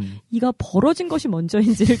먼저인지 이가 벌어진 것이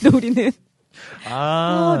먼저인지를 또 우리는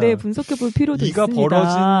네, 분석해 볼 필요도 이가 있습니다.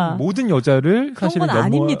 벌어진 모든 여자를 그런 사실은 건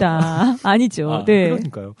아닙니다. 아니죠. 네.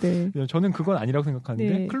 그러니까요. 네. 저는 그건 아니라고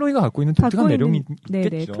생각하는데 네. 클로이가 갖고 있는 독특한 매력이 네,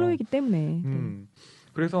 있겠죠. 클로이기 때문에.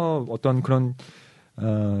 그래서 어떤 그런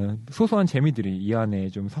소소한 재미들이 이 안에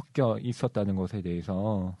좀 섞여 있었다는 것에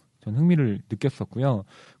대해서 전 흥미를 느꼈었고요.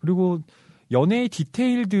 그리고 연애의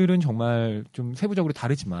디테일들은 정말 좀 세부적으로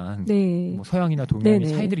다르지만 네. 뭐 서양이나 동양의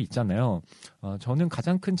네네. 차이들이 있잖아요. 저는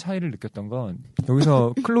가장 큰 차이를 느꼈던 건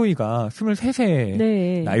여기서 클로이가 23세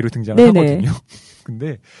네. 나이로 등장을 네네. 하거든요.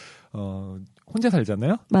 근데 혼자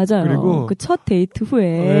살잖아요. 맞아요. 그리고 그 첫 데이트 후에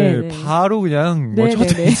네, 네. 바로 그냥 뭐 첫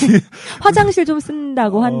네네네. 데이트 화장실 좀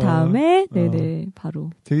쓴다고 한 다음에 네네 바로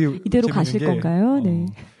되게 이대로 재밌는 가실 게, 건가요? 네.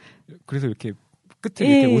 그래서 이렇게 끝에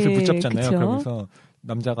이렇게 예, 옷을 붙잡잖아요. 그쵸. 그러면서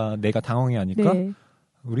남자가 내가 당황해하니까 네.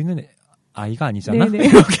 우리는 아이가 아니잖아. 네네.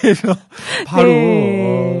 이렇게 해서 바로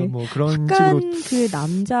네. 뭐 그런 약간 식으로 그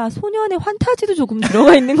남자 소년의 환타지도 조금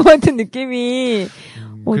들어가 있는 것 같은 느낌이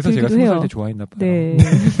그래서 제가 들기도 20살 해요. 때 좋아했나 봐요. 네.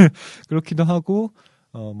 그렇기도 하고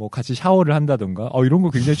뭐 같이 샤워를 한다던가 이런 거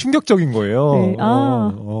굉장히 충격적인 거예요. 네.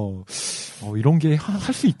 이런 게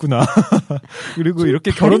할 수 있구나. 그리고 이렇게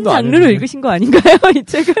다른 결혼도 안 장르로 했는데 읽으신 거 아닌가요, 이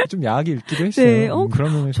책을? 좀 야하게 읽기도 했어요. 네.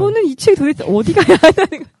 그런 면에서 저는 이 책 도대체 어디 가야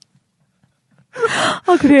하는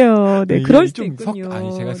그래요. 네, 그럴 수도 있군요.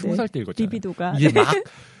 아니 제가 20살 때 읽었잖아요. 리비도가 이제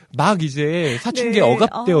막 이제 사춘기에 네.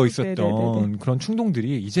 억압되어 있었던 네네네네. 그런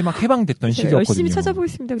충동들이 이제 막 해방됐던 제가 시기였거든요. 열심히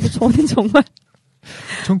찾아보겠습니다. 근데 저는 정말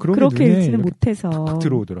전 그런 그렇게 게 눈에 읽지는 이렇게 못해서 팍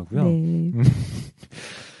들어오더라고요. 네.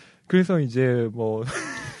 그래서 이제 뭐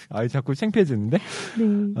자꾸 창피해지는데 네.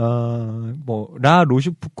 뭐 라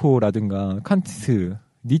로슈푸코라든가 칸트,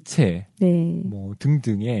 니체 네. 뭐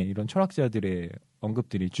등등의 이런 철학자들의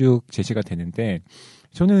언급들이 쭉 제시가 되는데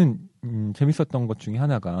저는 재밌었던 것 중에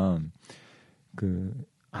하나가 그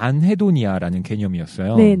안헤도니아라는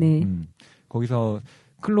개념이었어요. 네네. 거기서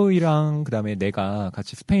클로이랑 그다음에 내가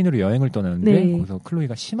같이 스페인으로 여행을 떠나는데 네. 거기서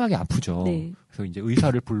클로이가 심하게 아프죠. 네. 그래서 이제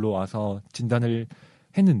의사를 불러와서 진단을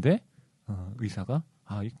했는데 의사가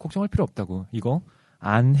걱정할 필요 없다고 이거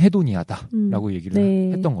안헤도니아다라고 얘기를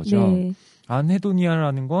네. 했던 거죠. 네.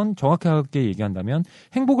 안헤도니아라는 건 정확하게 얘기한다면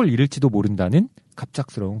행복을 잃을지도 모른다는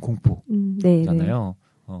갑작스러운 공포잖아요.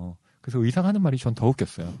 그래서 의사가 하는 말이 전 더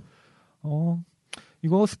웃겼어요.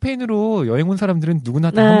 이거 스페인으로 여행 온 사람들은 누구나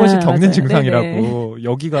다 한 번씩 겪는 맞아요. 증상이라고. 네네.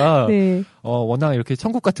 여기가 네. 워낙 이렇게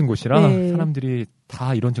천국 같은 곳이라 네. 사람들이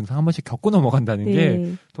다 이런 증상 한 번씩 겪고 넘어간다는 네.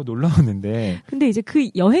 게 더 놀라웠는데. 근데 이제 그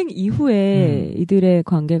여행 이후에 이들의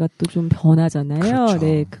관계가 또 좀 변하잖아요. 그렇죠.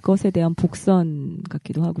 네, 그것에 대한 복선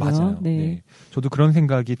같기도 하고요. 맞아요. 네. 네. 저도 그런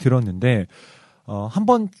생각이 들었는데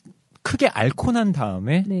한번 크게 앓고 난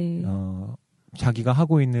다음에 네. 자기가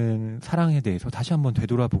하고 있는 사랑에 대해서 다시 한번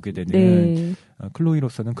되돌아보게 되는 네.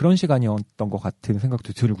 클로이로서는 그런 시간이었던 것 같은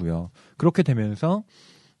생각도 들고요. 그렇게 되면서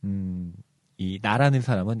이 나라는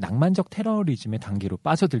사람은 낭만적 테러리즘의 단계로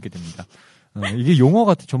빠져들게 됩니다. 이게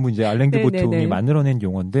용어가 전부 이제 알랭 드 보통이 만들어낸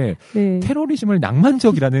용어인데 네. 테러리즘을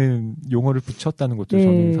낭만적이라는 용어를 붙였다는 것도 네.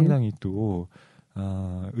 저는 상당히 또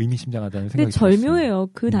의미심장하다는 근데 생각이 들었어요. 절묘해요.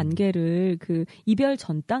 그 단계를 그 이별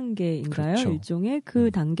전 단계인가요? 그렇죠. 일종의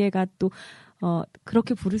그 단계가 또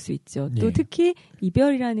그렇게 부를 수 있죠. 또 예. 특히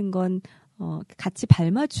이별이라는 건 같이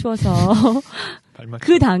발맞추어서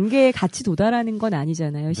그 단계에 같이 도달하는 건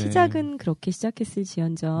아니잖아요. 네. 시작은 그렇게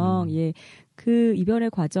시작했을지언정 예. 그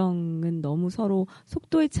이별의 과정은 너무 서로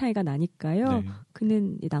속도의 차이가 나니까요. 네.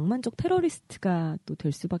 그는 낭만적 테러리스트가 또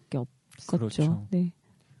될 수밖에 없었죠. 그렇죠. 네.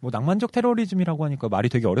 뭐 낭만적 테러리즘이라고 하니까 말이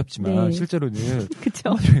되게 어렵지만 네. 실제로는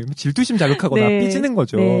그쵸. 질투심 자극하거나 네. 삐지는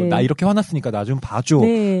거죠. 네. 나 이렇게 화났으니까 나 좀 봐줘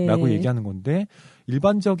네. 라고 얘기하는 건데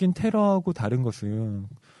일반적인 테러하고 다른 것은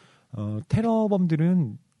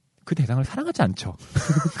테러범들은 그 대상을 사랑하지 않죠.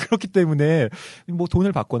 그렇기 때문에 뭐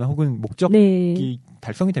돈을 받거나 혹은 목적이 네.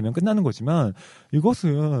 달성이 되면 끝나는 거지만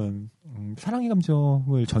이것은 사랑의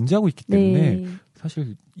감정을 전제하고 있기 때문에 네.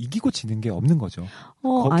 사실 이기고 지는 게 없는 거죠.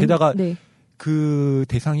 게다가 네. 그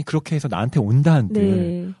대상이 그렇게 해서 나한테 온다 한들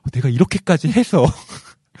네. 내가 이렇게까지 해서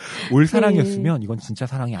올 사랑이었으면 이건 진짜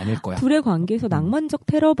사랑이 아닐 거야. 둘의 관계에서 낭만적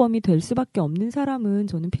테러범이 될 수밖에 없는 사람은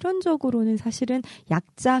저는 필연적으로는 사실은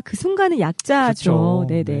약자, 그 순간은 약자죠. 그렇죠.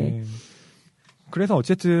 네네. 네. 그래서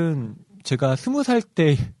어쨌든 제가 20살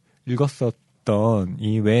때 읽었었던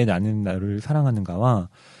이 왜 나는 나를 사랑하는가와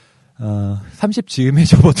 30 즈음에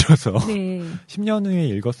접어들어서 네. 10년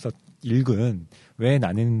후에 읽은 왜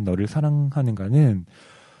나는 너를 사랑하는가는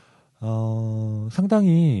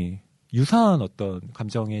상당히 유사한 어떤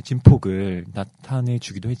감정의 진폭을 나타내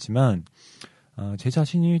주기도 했지만 제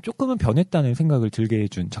자신이 조금은 변했다는 생각을 들게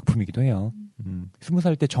해준 작품이기도 해요.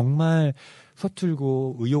 20살 때 정말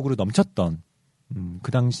서툴고 의욕으로 넘쳤던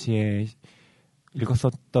그 당시에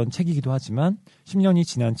읽었었던 책이기도 하지만 10년이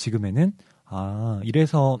지난 지금에는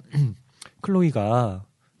이래서 클로이가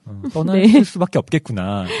떠날 네. 수밖에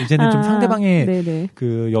없겠구나. 이제는 좀 상대방의 네네.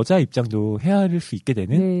 그 여자 입장도 헤아릴 수 있게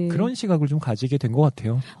되는 네. 그런 시각을 좀 가지게 된 것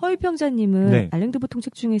같아요. 허위평자님은 네. 알랭드 보통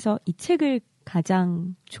책 중에서 이 책을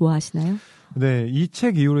가장 좋아하시나요? 네, 이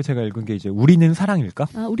책 이후로 제가 읽은 게 이제 우리는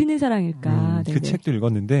사랑일까? 우리는 사랑일까? 그 책도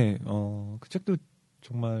읽었는데 그 책도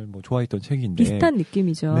정말 뭐 좋아했던 책인데 비슷한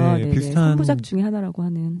느낌이죠. 네, 비슷한 3부작 중에 하나라고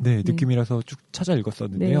하는 느낌이라서 쭉 찾아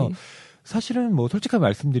읽었었는데요. 네. 사실은 뭐 솔직하게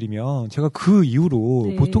말씀드리면 제가 그 이후로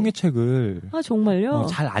네. 보통의 책을 정말요?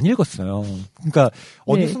 잘 안 읽었어요. 그러니까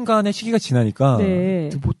어느 순간에 시기가 지나니까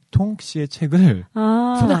보통 씨의 책을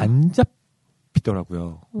손에 안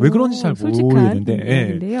잡히더라고요. 왜 그런지 잘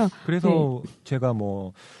모르겠는데. 네. 그래서 제가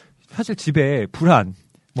뭐 사실 집에 불안,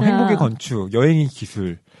 뭐 행복의 건축, 여행의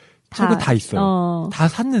기술 책은 다 있어요. 다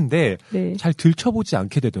샀는데 잘 들춰보지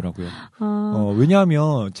않게 되더라고요.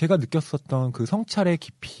 왜냐하면 제가 느꼈었던 그 성찰의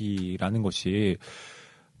깊이라는 것이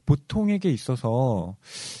보통에게 있어서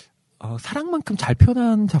사랑만큼 잘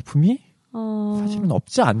표현한 작품이 사실은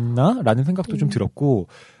없지 않나라는 생각도 좀 들었고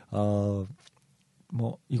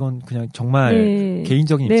뭐 이건 그냥 정말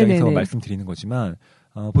개인적인 입장에서 말씀드리는 거지만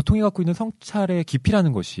보통이 갖고 있는 성찰의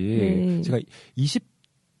깊이라는 것이 제가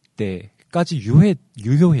 20대까지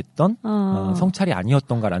유효했던 성찰이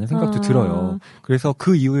아니었던가라는 생각도 들어요. 그래서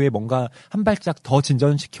그 이후에 뭔가 한 발짝 더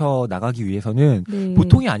진전시켜 나가기 위해서는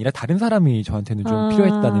보통이 아니라 다른 사람이 저한테는 좀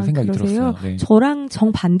필요했다는 생각이 그러세요? 들었어요. 네. 저랑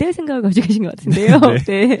정반대의 생각을 가지고 계신 것 같은데요.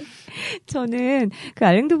 네. 저는 그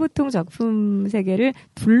알랭드 보통 작품 세계를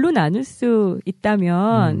둘로 나눌 수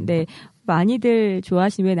있다면 많이들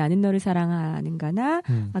좋아하신 왜 나는 너를 사랑하는가나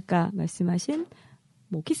아까 말씀하신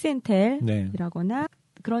뭐 키스앤텔이라거나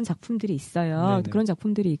그런 작품들이 있어요. 네네. 그런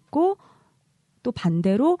작품들이 있고 또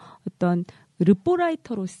반대로 어떤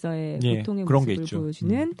르포라이터로서의 보통의 모습을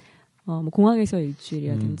보여주는 뭐 공항에서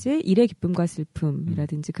일주일이라든지 일의 기쁨과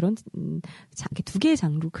슬픔이라든지 그런 두 개의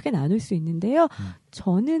장르로 크게 나눌 수 있는데요.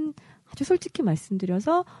 저는 아주 솔직히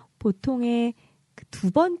말씀드려서 보통의 그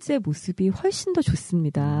두 번째 모습이 훨씬 더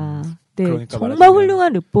좋습니다. 네, 그러니까 정말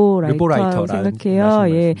훌륭한 르포라이터라고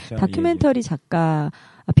생각해요. 예, 다큐멘터리 작가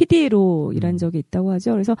PD로 일한 적이 있다고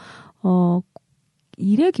하죠. 그래서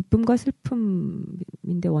일의 기쁨과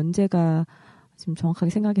슬픔인데 원제가 지금 정확하게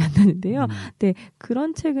생각이 안 나는데요. 네,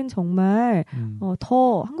 그런 책은 정말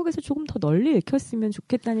더 한국에서 조금 더 널리 읽혔으면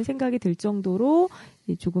좋겠다는 생각이 들 정도로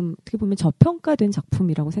조금 어떻게 보면 저평가된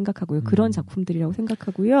작품이라고 생각하고요. 그런 작품들이라고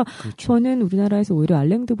생각하고요. 그렇죠. 저는 우리나라에서 오히려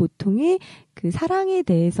알랭드 보통이 그 사랑에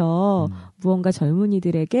대해서 무언가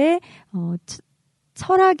젊은이들에게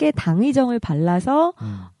철학의 당위정을 발라서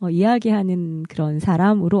이야기하는 그런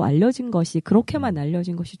사람으로 알려진 것이 그렇게만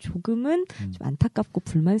알려진 것이 조금은 좀 안타깝고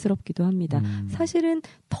불만스럽기도 합니다. 사실은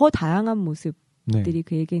더 다양한 모습들이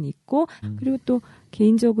그에겐 있고 그리고 또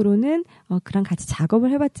개인적으로는 그랑 같이 작업을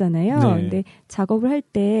해봤잖아요. 근데 작업을 할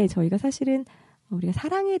때 저희가 사실은 우리가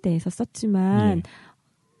사랑에 대해서 썼지만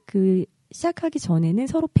그 시작하기 전에는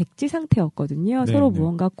서로 백지 상태였거든요. 서로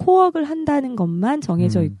무언가 코워크를 한다는 것만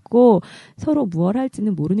정해져 있고 서로 무엇을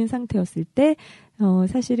할지는 모르는 상태였을 때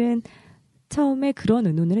사실은 처음에 그런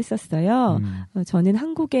의논을 했었어요. 저는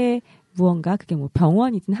한국의 무언가 그게 뭐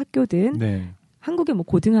병원이든 학교든 한국의 뭐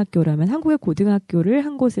고등학교라면 한국의 고등학교를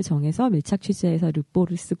한 곳에 정해서 밀착 취재해서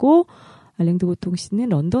르포를 쓰고 알랭드 보통 씨는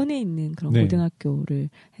런던에 있는 그런 네. 고등학교를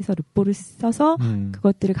해서 르포를 써서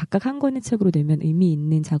그것들을 각각 한 권의 책으로 내면 의미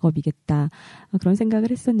있는 작업이겠다. 그런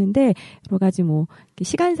생각을 했었는데 여러 가지 뭐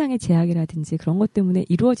시간상의 제약이라든지 그런 것 때문에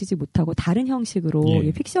이루어지지 못하고 다른 형식으로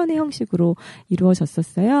픽션의 형식으로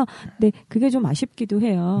이루어졌었어요. 근데 그게 좀 아쉽기도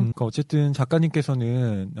해요. 그러니까 어쨌든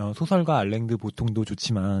작가님께서는 소설가 알랭드 보통도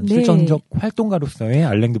좋지만 네. 실전적 활동가로서의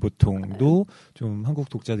알랭드 보통도 좀 한국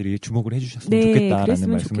독자들이 주목을 해주셨으면 좋겠다라는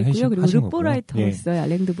그랬으면 말씀을 좋겠고요. 그리고 하신 거고요. 르포라이터로서의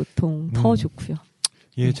알랭드 보통 더 좋고요.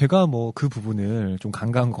 예, 제가 뭐 그 부분을 좀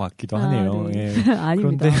간과한 것 같기도 하네요. 네. 예.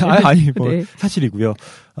 아닙니다. 그런데 아니 뭐 네. 사실이고요.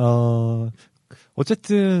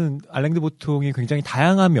 어쨌든 알랭드 보통이 굉장히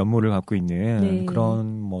다양한 면모를 갖고 있는 네.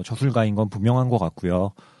 그런 뭐 저술가인 건 분명한 것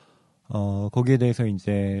같고요. 거기에 대해서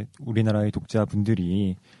이제 우리나라의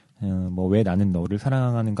독자분들이 뭐 왜 나는 너를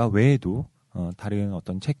사랑하는가 외에도 다른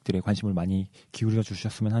어떤 책들에 관심을 많이 기울여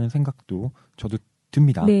주셨으면 하는 생각도 저도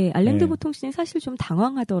듭니다. 네, 알랭드 보통 씨는 사실 좀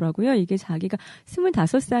당황하더라고요. 이게 자기가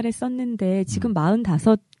 25살에 썼는데 지금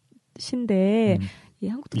 45인데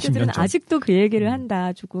한국 독자들은 아직도 그 얘기를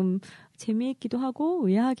한다. 조금 재미있기도 하고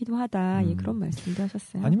의아하기도 하다. 그런 말씀도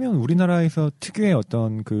하셨어요. 아니면 우리나라에서 특유의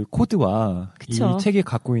어떤 그 코드와 그쵸. 이 책이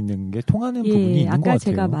갖고 있는 게 통하는 부분이 있는 것 같아요. 아까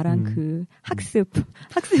제가 말한 그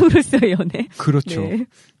학습으로서의 연애. 그렇죠. 네.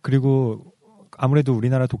 그리고 아무래도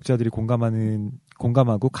우리나라 독자들이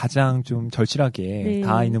공감하고 가장 좀 절실하게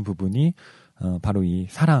닿아 있는 부분이 바로 이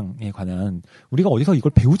사랑에 관한 우리가 어디서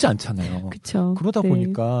이걸 배우지 않잖아요. 그쵸. 그러다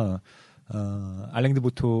보니까 알랭드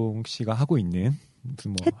보통 씨가 하고 있는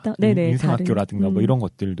무슨 뭐 인생학교라든가 뭐 이런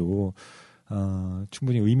것들도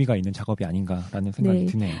충분히 의미가 있는 작업이 아닌가라는 생각이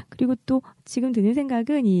드네요. 그리고 또 지금 드는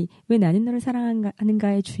생각은 왜 나는 너를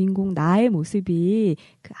사랑하는가의 주인공 나의 모습이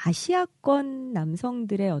그 아시아권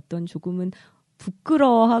남성들의 어떤 조금은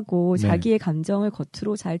부끄러워하고 자기의 감정을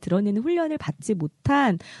겉으로 잘 드러내는 훈련을 받지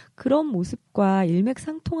못한 그런 모습과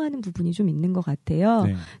일맥상통하는 부분이 좀 있는 것 같아요.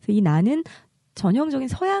 그래서 이 나는 전형적인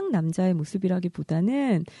서양 남자의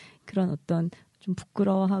모습이라기보다는 그런 어떤 좀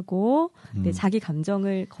부끄러워하고 자기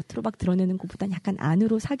감정을 겉으로 막 드러내는 것보다는 약간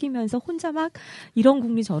안으로 사귀면서 혼자 막 이런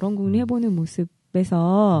궁리 저런 궁리 해보는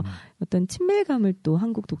모습에서 어떤 친밀감을 또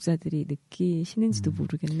한국 독자들이 느끼시는지도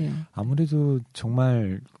모르겠네요. 아무래도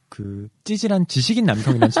정말 그 찌질한 지식인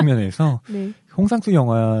남성이라는 측면에서 홍상수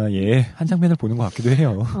영화의 한 장면을 보는 것 같기도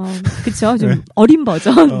해요. 그렇죠. 좀 어린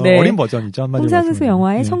버전. 어린 버전이죠. 홍상수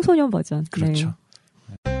영화의 청소년 버전. 그렇죠.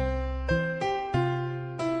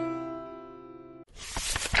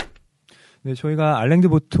 네, 저희가 알랭드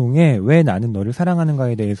보통의 왜 나는 너를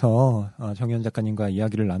사랑하는가에 대해서 정현 작가님과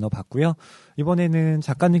이야기를 나눠봤고요. 이번에는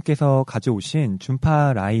작가님께서 가져오신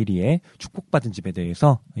준파 라이리의 축복받은 집에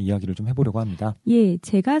대해서 이야기를 좀 해보려고 합니다. 예,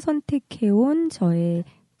 제가 선택해온 저의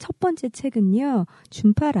첫 번째 책은요.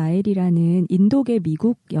 준파 라이리라는 인도계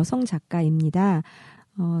미국 여성 작가입니다.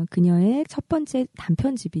 그녀의 첫 번째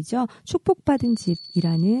단편집이죠. 축복받은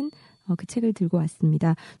집이라는 그 책을 들고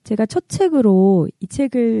왔습니다. 제가 첫 책으로 이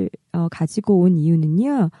책을 가지고 온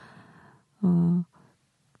이유는요.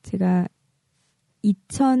 제가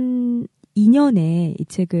 2002년에 이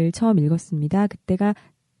책을 처음 읽었습니다. 그때가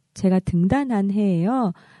제가 등단한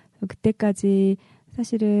해예요. 그때까지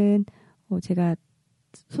사실은 제가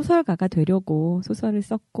소설가가 되려고 소설을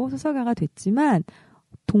썼고 소설가가 됐지만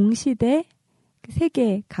동시대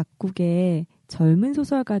세계 각국의 젊은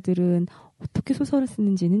소설가들은 어떻게 소설을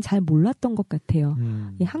쓰는지는 잘 몰랐던 것 같아요.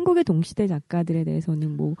 한국의 동시대 작가들에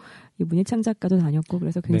대해서는 뭐 문예창 작가도 다녔고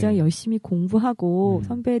그래서 굉장히 열심히 공부하고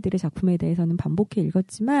선배들의 작품에 대해서는 반복해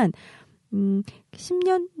읽었지만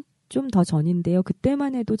 10년 좀 더 전인데요.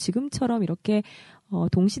 그때만 해도 지금처럼 이렇게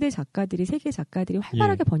동시대 작가들이 세계 작가들이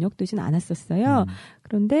활발하게 번역되지는 않았었어요.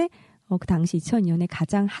 그런데 그 당시 2002년에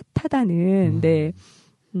가장 핫하다는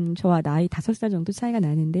저와 나이 5살 정도 차이가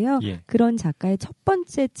나는데요. 그런 작가의 첫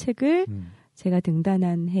번째 책을 제가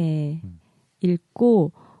등단한 해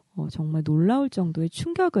읽고 정말 놀라울 정도의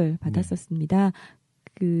충격을 받았었습니다.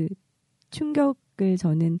 그 충격을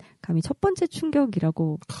저는 감히 첫 번째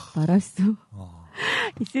충격이라고 말할 수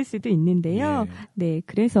있을 수도 있는데요. 네,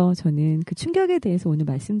 그래서 저는 그 충격에 대해서 오늘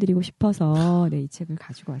말씀드리고 싶어서 이 책을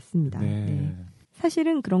가지고 왔습니다.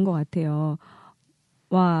 사실은 그런 것 같아요.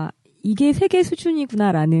 이게 세계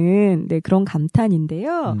수준이구나라는 그런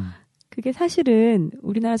감탄인데요. 그게 사실은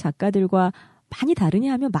우리나라 작가들과 많이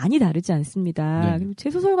다르냐 하면 많이 다르지 않습니다. 그리고 제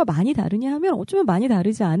소설과 많이 다르냐 하면 어쩌면 많이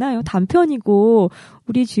다르지 않아요. 단편이고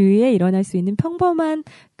우리 주위에 일어날 수 있는 평범한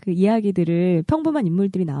그 이야기들을 평범한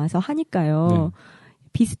인물들이 나와서 하니까요.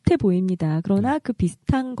 비슷해 보입니다. 그러나 그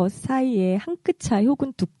비슷한 것 사이에 한 끗 차이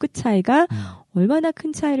혹은 두 끗 차이가 얼마나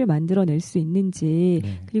큰 차이를 만들어낼 수 있는지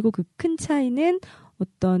그리고 그 큰 차이는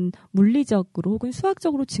어떤 물리적으로 혹은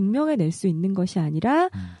수학적으로 증명해낼 수 있는 것이 아니라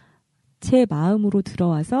제 마음으로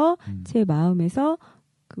들어와서 제 마음에서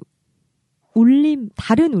그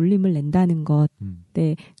다른 울림을 낸다는 것.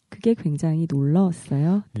 네, 그게 굉장히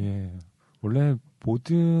놀라웠어요. 예, 원래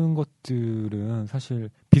모든 것들은 사실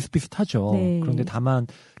비슷비슷하죠. 네. 그런데 다만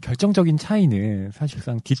결정적인 차이는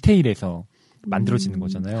사실상 디테일에서 만들어지는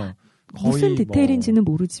거잖아요. 거의 무슨 디테일인지는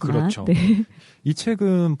모르지만. 그렇죠. 네. 이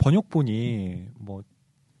책은 번역본이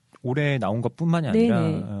올해 나온 것뿐만이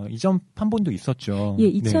아니라 이전 판본도 있었죠.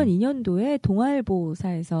 예, 2002년도에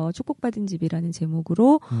동아일보사에서 축복받은 집이라는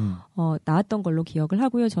제목으로 나왔던 걸로 기억을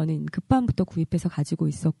하고요. 저는 급판부터 구입해서 가지고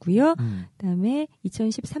있었고요. 그다음에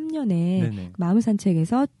 2013년에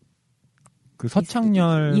마음산책에서 그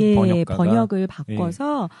서창열 번역가가 번역을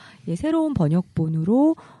바꿔서 새로운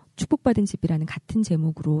번역본으로 축복받은 집이라는 같은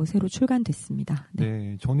제목으로 새로 출간됐습니다.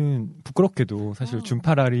 네, 저는 부끄럽게도 사실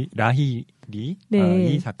준파라힐이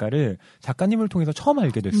이 작가를 작가님을 통해서 처음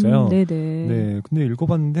알게 됐어요. 네, 근데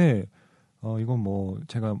읽어봤는데 이건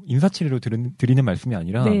제가 인사치레로 드리는 말씀이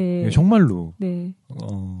아니라 정말로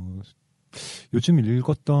요즘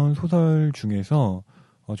읽었던 소설 중에서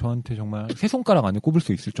저한테 정말 세 손가락 안에 꼽을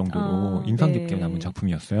수 있을 정도로 인상 깊게 남은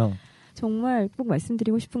작품이었어요. 정말 꼭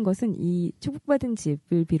말씀드리고 싶은 것은 이 축복받은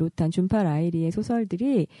집을 비롯한 준파라힐이의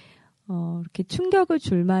소설들이 이렇게 충격을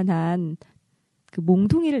줄 만한 그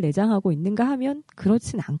몽둥이를 내장하고 있는가 하면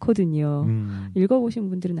그렇진 않거든요. 읽어보신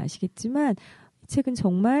분들은 아시겠지만 이 책은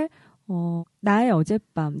정말 나의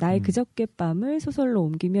어젯밤, 나의 그저께 밤을 소설로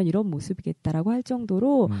옮기면 이런 모습이겠다라고 할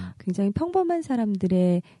정도로 굉장히 평범한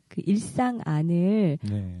사람들의 그 일상 안을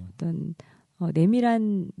어떤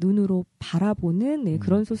내밀한 눈으로 바라보는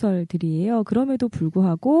그런 소설들이에요. 그럼에도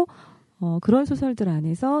불구하고 그런 소설들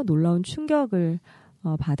안에서 놀라운 충격을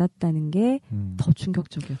받았다는 게 더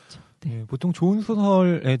충격적이었죠. 네, 보통 좋은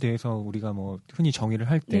소설에 대해서 우리가 흔히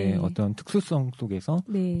정의를 할 때 어떤 특수성 속에서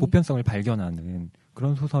보편성을 발견하는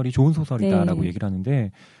그런 소설이 좋은 소설이다라고 얘기를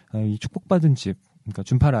하는데 이 축복받은 집, 그러니까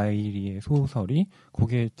준파라힐이의 소설이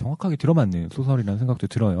거기에 정확하게 들어맞는 소설이라는 생각도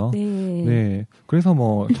들어요. 네. 그래서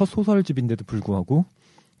첫 소설집인데도 불구하고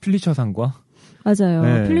필리처상과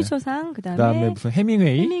맞아요. 필리처상 그다음에 무슨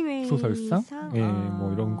해밍웨이 소설상,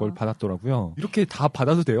 이런 걸 받았더라고요. 이렇게 다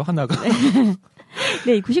받아도 돼요, 하나가?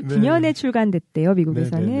 네, 99년에 출간됐대요,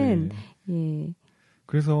 미국에서는. 예.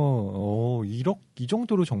 그래서 이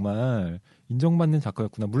정도로 정말 인정받는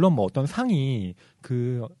작가였구나. 물론 어떤 상이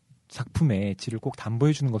그 작품의 질을 꼭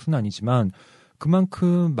담보해 주는 것은 아니지만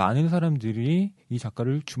그만큼 많은 사람들이 이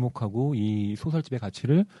작가를 주목하고 이 소설집의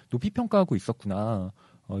가치를 높이 평가하고 있었구나.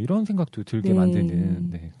 이런 생각도 들게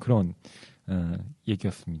만드는 그런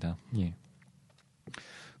얘기였습니다. 예.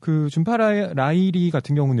 그 준파라힐이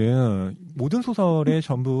같은 경우는 모든 소설의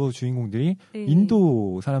전부 주인공들이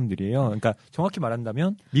인도 사람들이에요. 그러니까 정확히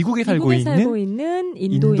말한다면 미국에 살고 있는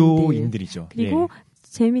인도인들이죠. 그리고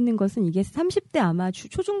재미있는 것은 이게 30대 아마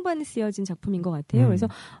초중반에 쓰여진 작품인 것 같아요. 그래서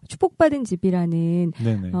축복받은 집이라는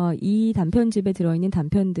이 단편집에 들어있는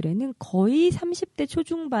단편들에는 거의 30대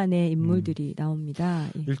초중반의 인물들이 나옵니다.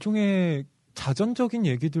 일종의 자전적인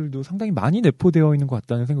얘기들도 상당히 많이 내포되어 있는 것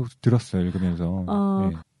같다는 생각도 들었어요.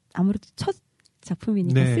 읽으면서. 아무래도 첫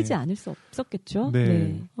작품이니까 쓰지 않을 수 없었겠죠.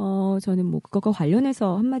 저는 그것과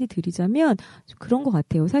관련해서 한마디 드리자면 그런 것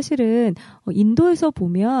같아요. 사실은 인도에서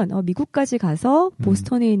보면 미국까지 가서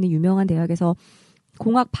보스턴에 있는 유명한 대학에서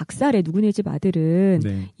공학 박사래, 누구네 집 아들은.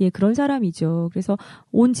 그런 사람이죠. 그래서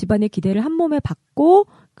온 집안의 기대를 한 몸에 받고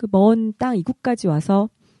그 먼 땅 이국까지 와서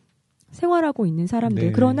생활하고 있는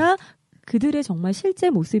사람들. 그러나 그들의 정말 실제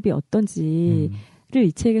모습이 어떤지를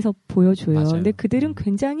이 책에서 보여줘요. 맞아요. 근데 그들은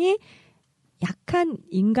굉장히 약한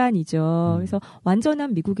인간이죠. 그래서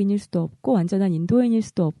완전한 미국인일 수도 없고 완전한 인도인일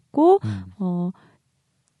수도 없고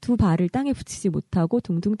두 발을 땅에 붙이지 못하고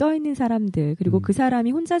둥둥 떠 있는 사람들. 그리고 그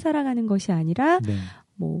사람이 혼자 사랑하는 것이 아니라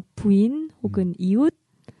부인 혹은 이웃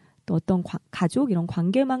또 어떤 가족 이런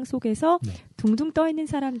관계망 속에서 둥둥 떠 있는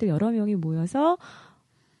사람들 여러 명이 모여서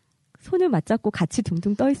손을 맞잡고 같이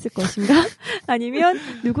둥둥 떠 있을 것인가? 아니면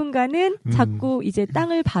누군가는 자꾸 이제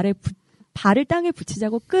발을 땅에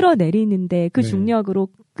붙이자고 끌어내리는데 그 중력으로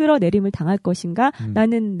끌어내림을 당할 것인가?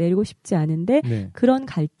 나는 내리고 싶지 않은데 그런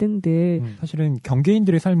갈등들. 사실은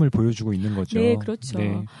경계인들의 삶을 보여주고 있는 거죠. 네, 그렇죠.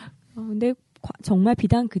 근데 정말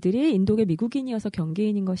비단 그들이 인도계 미국인이어서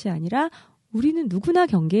경계인인 것이 아니라 우리는 누구나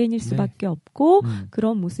경계인일 수밖에 없고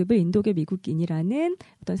그런 모습을 인도계 미국인이라는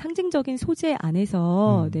어떤 상징적인 소재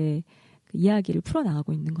안에서 그 이야기를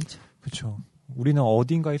풀어나가고 있는 거죠. 그렇죠. 우리는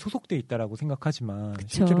어딘가에 소속돼 있다라고 생각하지만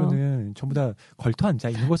실제로는 전부 다 걸터 앉아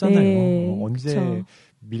있는 거잖아요. 언제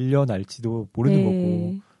밀려날지도 모르는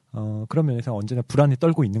거고 그런 면에서 언제나 불안에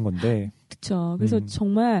떨고 있는 건데. 그렇죠. 그래서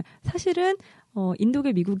정말 사실은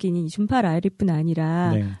인도계 미국인인 준파 라일뿐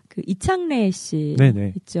아니라 네. 그 이창래 씨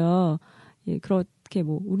네네. 있죠. 예, 그렇게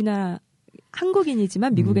뭐 우리나라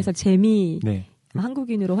한국인이지만 미국에서 네.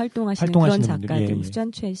 한국인으로 활동하시는 그런 작가들, 예.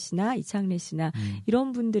 수잔최 씨나 이창래 씨나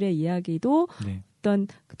이런 분들의 이야기도 네. 어떤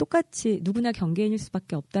똑같이 누구나 경계인일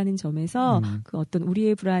수밖에 없다는 점에서 그 어떤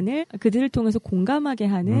우리의 불안을 그들을 통해서 공감하게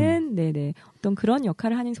하는 네네 어떤 그런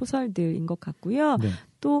역할을 하는 소설들인 것 같고요. 네.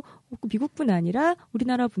 또 미국뿐 아니라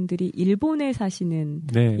우리나라 분들이 일본에 사시는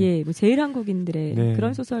네. 예, 뭐 제일 한국인들의 네.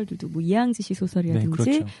 그런 소설들도 뭐 이양지 씨 소설이라든지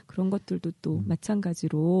네, 그렇죠. 그런 것들도 또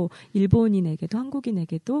마찬가지로 일본인에게도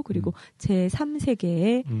한국인에게도 그리고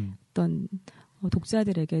제3세계의 어떤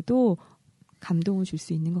독자들에게도 감동을 줄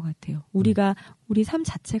수 있는 것 같아요. 우리가 우리 삶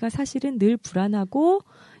자체가 사실은 늘 불안하고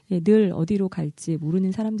예, 늘 어디로 갈지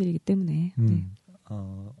모르는 사람들이기 때문에 네.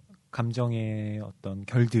 감정의 어떤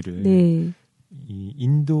결들을 네. 이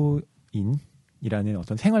인도인이라는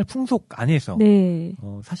어떤 생활 풍속 안에서 네.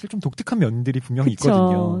 사실 좀 독특한 면들이 분명히 그쵸.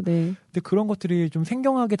 있거든요. 네. 근데 그런 것들이 좀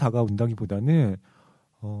생경하게 다가온다기보다는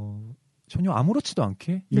전혀 아무렇지도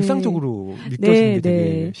않게 일상적으로 느껴지는 게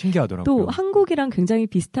되게 신기하더라고요. 또 한국이랑 굉장히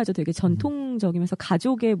비슷하죠. 되게 전통적이면서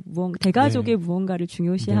가족의 대가족의 무언가를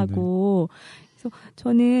중요시하고 그래서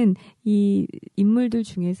저는 이 인물들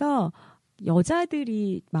중에서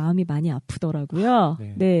여자들이 마음이 많이 아프더라고요.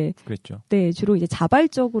 네. 그랬죠. 네, 주로 이제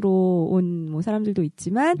자발적으로 온 뭐 사람들도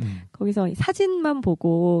있지만 거기서 사진만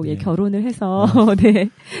보고 예, 결혼을 해서 네.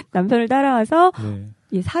 남편을 따라와서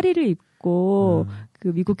예, 사리를 입고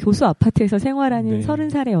그 미국 교수 아파트에서 생활하는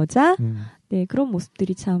 30살의 여자 네, 그런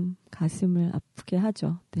모습들이 참 가슴을 아프게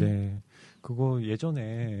하죠. 네. 그거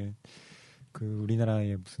예전에 그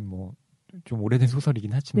우리나라의 무슨 뭐 좀 오래된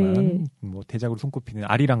소설이긴 하지만 뭐 대작으로 손꼽히는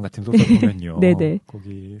아리랑 같은 소설 보면요.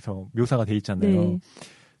 거기서 묘사가 돼 있잖아요.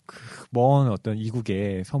 그 먼 어떤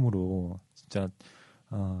이국의 섬으로 진짜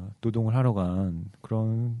노동을 하러 간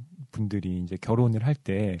그런 분들이 이제 결혼을 할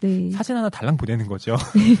때 사진 하나 달랑 보내는 거죠.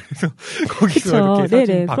 그래서 거기서 이렇게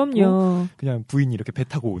사진 받고 그럼요. 그냥 부인이 이렇게 배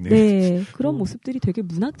타고 오는. 네, 그런 모습들이 되게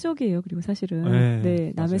문학적이에요. 그리고 사실은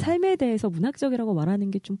네, 남의 삶에 대해서 문학적이라고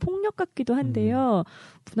말하는 게 좀 폭력 같기도 한데요.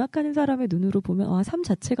 문학하는 사람의 눈으로 보면 삶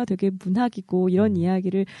자체가 되게 문학이고 이런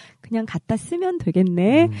이야기를 그냥 갖다 쓰면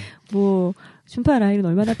되겠네. 뭐 준파 라일은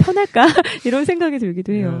얼마나 편할까 이런 생각이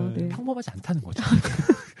들기도 해요. 네. 평범하지 않다는 거죠.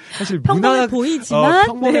 사실 평범해 보이지만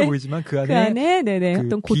평범해 보이지만 그 안에 네네 그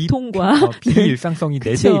어떤 고통과 비일상성이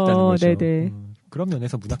내재 있다는 거죠. 그런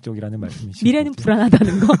면에서 문학적이라는 말씀이시죠. 미래는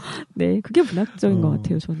불안하다는 거. 네, 그게 문학적인 것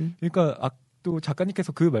같아요, 저는. 그러니까 또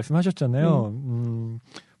작가님께서 그 말씀하셨잖아요.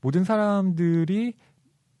 모든 사람들이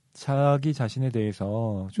자기 자신에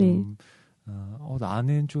대해서 좀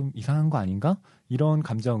나는 좀 이상한 거 아닌가? 이런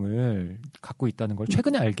감정을 갖고 있다는 걸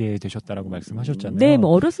최근에 알게 되셨다라고 말씀하셨잖아요. 네, 뭐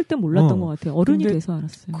어렸을 때 몰랐던 것 같아요. 어른이 돼서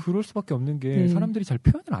알았어요. 그럴 수밖에 없는 게 사람들이 잘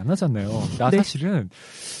표현을 안 하잖아요. 나 사실은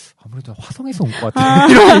아무래도 화성에서 온 것 같아.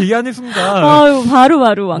 이렇게 얘기하는 순간.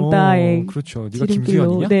 바로 왕따에. 그렇죠. 네가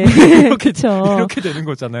김수현이냐? 네. 이렇게 되는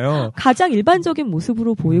거잖아요. 가장 일반적인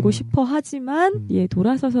모습으로 보이고 싶어 하지만, 예,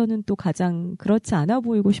 돌아서서는 또 가장 그렇지 않아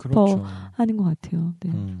보이고 싶어 하는 것 같아요.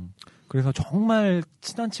 네. 그래서 정말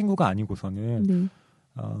친한 친구가 아니고서는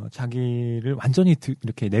자기를 완전히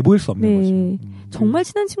이렇게 내보일 수 없는 거죠. 정말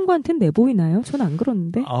친한 친구한테는 내보이나요? 전 안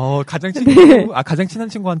그러는데. 가장 친한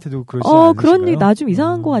친구한테도 그러지 않으신가요? 그런 얘기 나 좀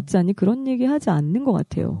이상한 것 같지 않니? 그런 얘기 하지 않는 것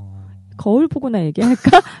같아요. 거울 보고나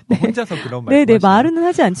얘기할까? 혼자서 그런 말. 네네, 말은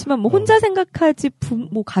하지 않지만 뭐 혼자 생각하지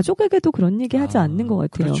뭐 가족에게도 그런 얘기 하지 않는 것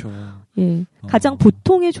같아요. 그렇죠. 예, 가장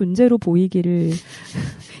보통의 존재로 보이기를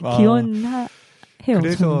기원해요.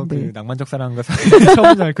 그래서 그 낭만적 사랑과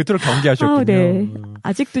처음을 그토록 경계하셨군요.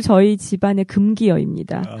 아직도 저희 집안의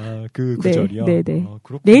금기어입니다. 그 구절이요? 네네.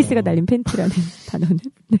 레이스가 날린 팬티라는 단어는.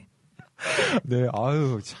 네,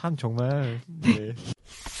 참 정말. 네.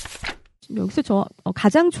 여기서 저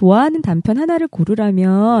가장 좋아하는 단편 하나를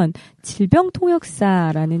고르라면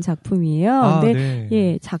질병통역사라는 작품이에요. 근데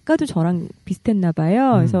예, 작가도 저랑 비슷했나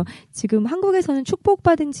봐요. 그래서 지금 한국에서는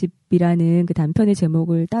축복받은 집이라는 그 단편의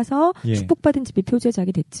제목을 따서 축복받은 집이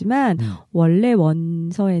표제작이 됐지만 원래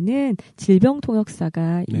원서에는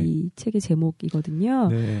질병통역사가 이 책의 제목이거든요.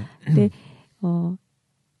 근데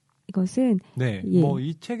이것은 뭐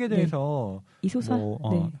이 책에 대해서 이 소설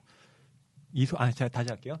다시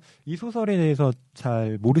할게요. 이 소설에 대해서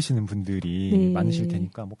잘 모르시는 분들이 많으실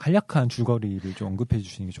테니까 뭐 간략한 줄거리를 좀 언급해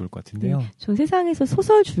주시는 게 좋을 것 같은데요. 전 세상에서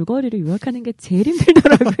소설 줄거리를 요약하는 게 제일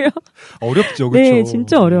힘들더라고요. 어렵죠, 그렇죠? 네,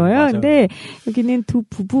 진짜 어려워요. 맞아요. 근데 여기는 두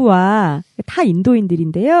부부와 다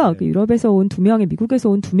인도인들인데요. 유럽에서 온 2명의, 미국에서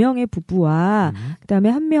온 2명의 부부와 그다음에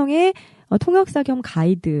한 명의 통역사 겸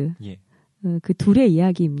가이드 예. 그 둘의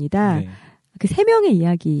이야기입니다. 네. 그 세 명의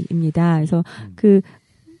이야기입니다. 그래서 그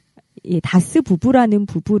다스 부부라는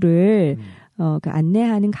부부를 그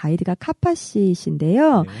안내하는 가이드가 카파시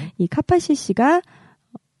씨인데요. 네. 이 카파시 씨가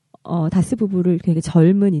다스 부부를 되게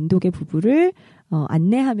젊은 인도계 부부를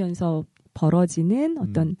안내하면서 벌어지는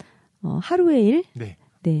어떤 하루의 일, 네.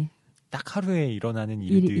 네. 딱 하루에 일어나는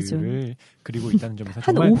일이죠. 일들을 그리고 있다는 점에서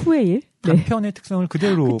한 정말 오후의 일, 단편의 특성을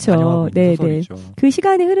그대로 그쵸. 반영하고 있는 소설이죠. 그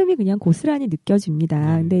시간의 흐름이 그냥 고스란히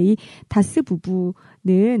느껴집니다. 네. 근데 이 다스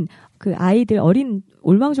부부는 그 아이들 어린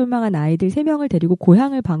올망졸망한 아이들 3명을 데리고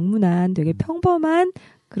고향을 방문한 되게 평범한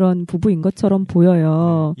그런 부부인 것처럼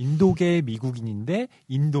보여요. 네. 인도계 미국인인데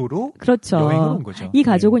인도로 그렇죠. 여행을 온 거죠. 이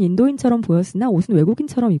가족은 인도인처럼 보였으나 옷은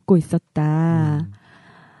외국인처럼 입고 있었다.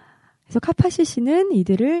 그래서 카파시 씨는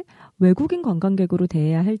이들을 외국인 관광객으로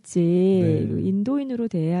대해야 할지 인도인으로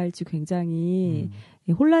대해야 할지 굉장히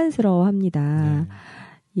혼란스러워합니다.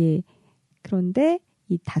 네. 예. 그런데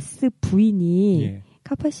이 다스 부인이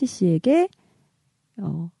카파시 씨에게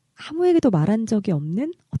아무에게도 말한 적이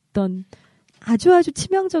없는 어떤 아주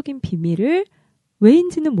치명적인 비밀을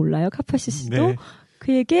왜인지는 몰라요. 카파시 씨도 네.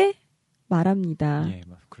 그에게 말합니다. 예,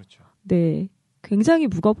 그렇죠. 네. 굉장히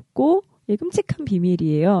무겁고 끔찍한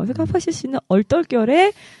비밀이에요. 그래서 카파시 씨는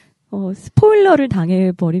얼떨결에 스포일러를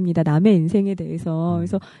당해버립니다. 남의 인생에 대해서.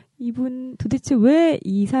 그래서 이분 도대체 왜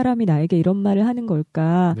이 사람이 나에게 이런 말을 하는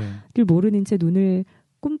걸까를 모르는 채 눈을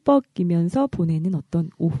꿈뻑이면서 보내는 어떤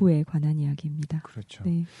오후에 관한 이야기입니다. 그렇죠.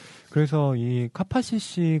 네. 그래서 이 카파시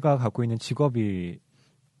씨가 갖고 있는 직업이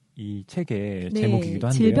이 책의 제목이기도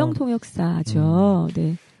한데요. 질병 통역사죠.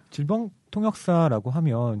 네. 질병 통역사라고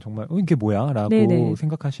하면 정말 이게 뭐야? 라고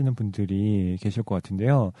생각하시는 분들이 계실 것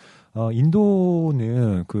같은데요.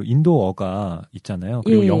 인도는 그 인도어가 있잖아요.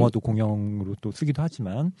 그리고 영어도 공용으로 또 쓰기도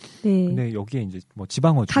하지만 근데 여기에 이제 뭐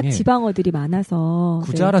지방어 중에 각 지방어들이 많아서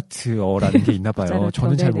구자라트어라는 게 있나 봐요.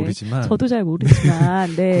 저는 잘 모르지만 저도 잘 모르지만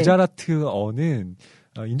구자라트어는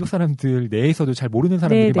인도 사람들 내에서도 잘 모르는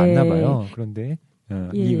사람들이 많나 봐요. 그런데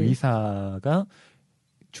이 의사가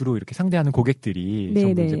주로 이렇게 상대하는 고객들이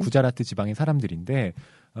전부 이제 구자라트 지방의 사람들인데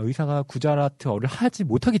의사가 구자라트어를 하지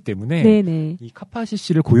못하기 때문에 이 카파시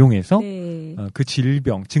씨를 고용해서 그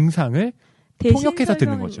질병 증상을 통역해서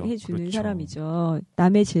듣는 거죠. 해주는 그렇죠. 사람이죠.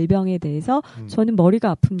 남의 질병에 대해서 저는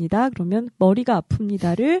머리가 아픕니다. 그러면 머리가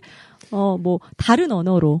아픕니다를 뭐 다른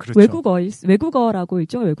언어로 외국어라고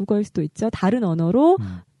일종의 외국어일 수도 있죠. 다른 언어로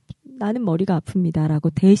나는 머리가 아픕니다라고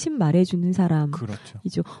대신 말해주는 사람이죠.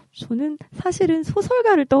 그렇죠. 저는 사실은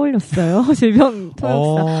소설가를 떠올렸어요. 질병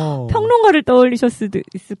통역사. 평론가를 떠올리셨을 수도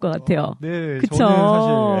있을 것 같아요. 네, 그쵸? 저는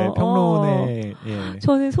사실 평론에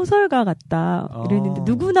저는 소설가 같다 이랬는데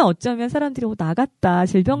누구나 어쩌면 사람들이 나 같다.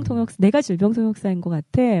 질병 통역사, 내가 질병 통역사인 것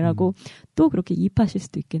같아라고 또 그렇게 이입하실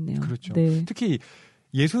수도 있겠네요. 그렇죠. 네. 특히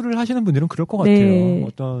예술을 하시는 분들은 그럴 것 같아요.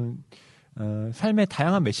 어떤 삶의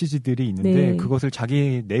다양한 메시지들이 있는데 그것을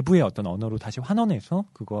자기 내부의 어떤 언어로 다시 환원해서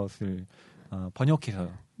그것을 번역해서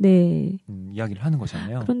이야기를 하는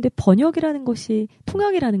거잖아요. 그런데 번역이라는 것이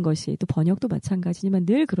통역이라는 것이 또 번역도 마찬가지지만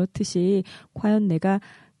늘 그렇듯이 과연 내가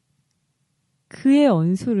그의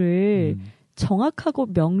언수를 정확하고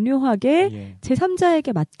명료하게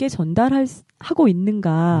제3자에게 맞게 전달하고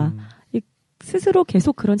있는가 스스로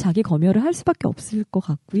계속 그런 자기 검열을 할 수밖에 없을 것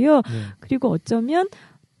같고요. 그리고 어쩌면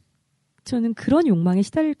저는 그런 욕망에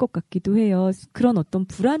시달릴 것 같기도 해요. 그런 어떤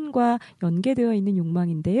불안과 연계되어 있는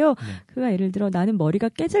욕망인데요. 그가 예를 들어 나는 머리가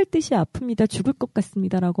깨질 듯이 아픕니다. 죽을 것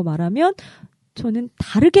같습니다라고 말하면 저는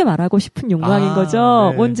다르게 말하고 싶은 욕망인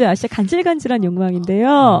거죠. 뭔지 아시죠? 간질간질한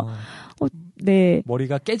욕망인데요.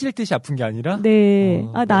 머리가 깨질 듯이 아픈 게 아니라?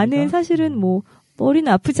 나는 사실은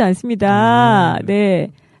머리는 아프지 않습니다.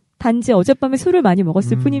 단지 어젯밤에 술을 많이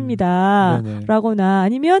먹었을 뿐입니다. 라거나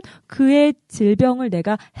아니면 그의 질병을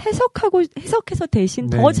내가 해석해서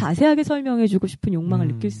대신 더 자세하게 설명해주고 싶은 욕망을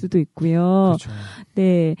느낄 수도 있고요. 그렇죠.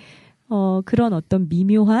 그런 어떤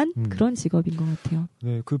미묘한 그런 직업인 것 같아요.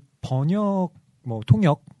 네, 그 번역,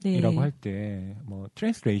 통역이라고 할 때,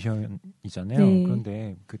 트랜스레이션이잖아요.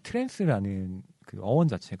 그런데 그 트랜스라는 그 어원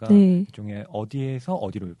자체가 일종의 어디에서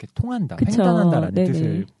어디로 이렇게 통한다, 횡단한다라는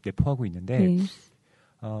뜻을 내포하고 있는데,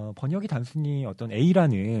 번역이 단순히 어떤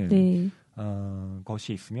A라는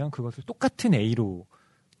것이 있으면 그것을 똑같은 A로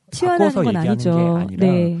바꿔서 얘기하는 아니죠. 게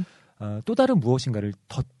아니라 또 다른 무엇인가를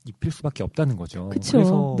덧입힐 수밖에 없다는 거죠.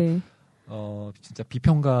 그래서 진짜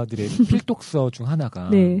비평가들의 필독서 중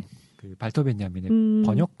하나가 그 발터 베냐민의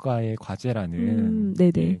번역가의 과제라는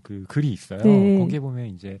그 글이 있어요. 거기에 보면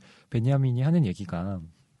이제 베냐민이 하는 얘기가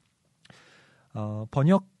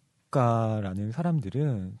번역가라는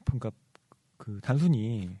사람들은 그러니까 그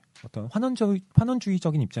단순히 어떤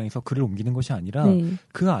환원주의적인 입장에서 글을 옮기는 것이 아니라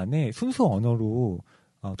그 안에 순수 언어로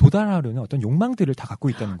도달하려는 어떤 욕망들을 다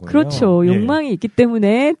갖고 있다는 거예요. 그렇죠. 욕망이 있기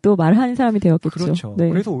때문에 또 말하는 사람이 되었겠죠. 그렇죠.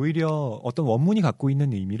 그래서 오히려 어떤 원문이 갖고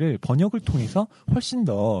있는 의미를 번역을 통해서 훨씬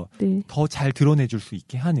더 잘 드러내줄 수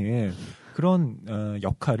있게 하는 그런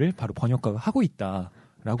역할을 바로 번역가가 하고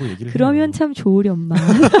있다라고 얘기를 그러면 해요. 참 좋으련만.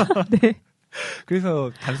 네.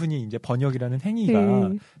 그래서 단순히 이제 번역이라는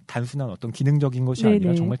행위가 단순한 어떤 기능적인 것이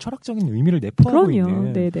아니라 정말 철학적인 의미를 내포하고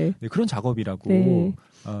있는 그런 작업이라고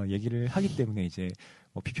얘기를 하기 때문에 이제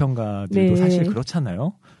뭐 비평가들도 사실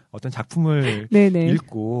그렇잖아요. 어떤 작품을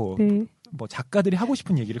읽고 뭐 작가들이 하고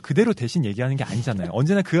싶은 얘기를 그대로 대신 얘기하는 게 아니잖아요.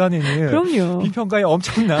 언제나 그 안에는 그럼요. 비평가의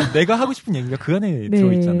엄청난 내가 하고 싶은 얘기가 그 안에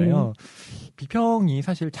들어있잖아요. 비평이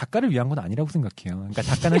사실 작가를 위한 건 아니라고 생각해요. 그러니까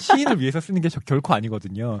작가나 시인을 위해서 쓰는 게 결코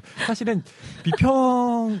아니거든요. 사실은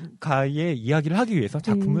비평가의 이야기를 하기 위해서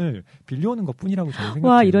작품을 빌려오는 것뿐이라고 저는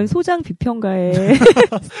생각해요. 와, 이런 소장 비평가의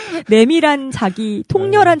내밀한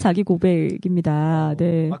통렬한 자기 고백입니다.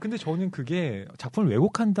 네. 근데 저는 그게 작품을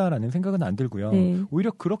왜곡한다라는 생각은 안 들고요.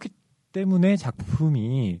 오히려 그렇기 때문에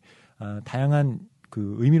작품이 다양한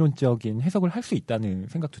그 의미론적인 해석을 할 수 있다는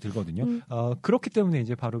생각도 들거든요. 그렇기 때문에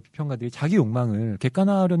이제 바로 비평가들이 자기 욕망을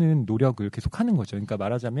객관화하려는 노력을 계속하는 거죠. 그러니까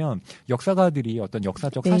말하자면 역사가들이 어떤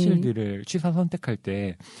역사적 사실들을 취사 선택할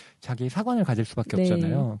때 자기 사관을 가질 수밖에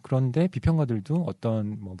없잖아요. 그런데 비평가들도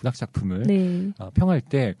어떤 뭐 문학 작품을 평할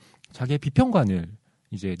때 자기의 비평관을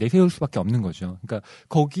이제 내세울 수밖에 없는 거죠. 그러니까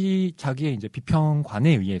거기 자기의 이제 비평관에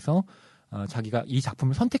의해서 자기가 이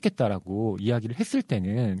작품을 선택했다라고 이야기를 했을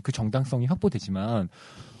때는 그 정당성이 확보되지만,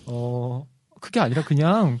 그게 아니라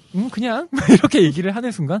그냥 이렇게 얘기를 하는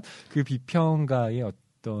순간 그 비평가의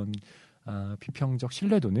어떤, 비평적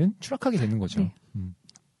신뢰도는 추락하게 되는 거죠.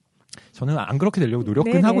 저는 안 그렇게 되려고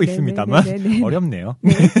노력은 하고 있습니다만, 어렵네요.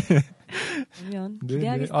 그러면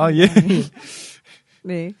기대하겠습니다.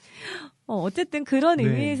 어쨌든 그런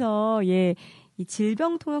의미에서, 이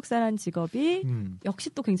질병통역사라는 직업이 역시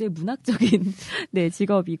또 굉장히 문학적인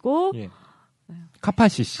직업이고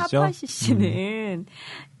카파시 씨죠. 카파시 씨는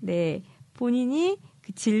본인이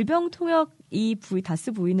그 질병통역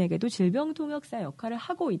다스 부인에게도 질병통역사 역할을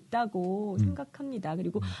하고 있다고 생각합니다.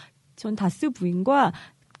 그리고 전 다스 부인과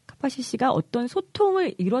카파시 씨가 어떤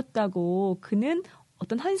소통을 이뤘다고 그는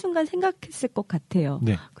어떤 한순간 생각했을 것 같아요.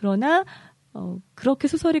 그러나 그렇게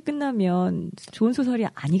소설이 끝나면 좋은 소설이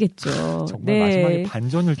아니겠죠. 정말 마지막에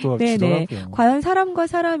반전을 또 주더라고요. 과연 사람과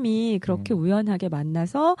사람이 그렇게 우연하게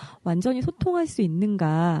만나서 완전히 소통할 수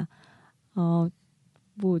있는가?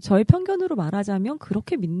 뭐 저의 편견으로 말하자면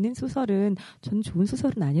그렇게 믿는 소설은 저는 좋은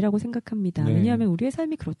소설은 아니라고 생각합니다. 왜냐하면 우리의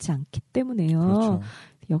삶이 그렇지 않기 때문에요. 그렇죠.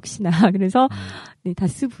 역시나 그래서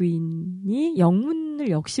다스 부인이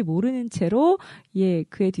영문을 역시 모르는 채로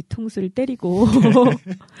그의 뒤통수를 때리고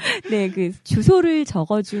그 주소를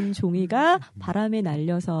적어준 종이가 바람에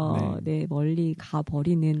날려서 멀리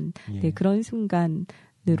가버리는 그런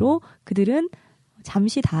순간으로 그들은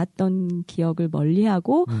잠시 닿았던 기억을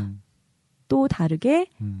멀리하고 또 다르게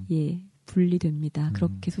분리됩니다.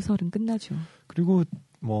 그렇게 소설은 끝나죠. 그리고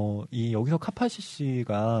여기서 카파시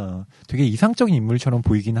씨가 되게 이상적인 인물처럼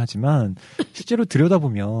보이긴 하지만, 실제로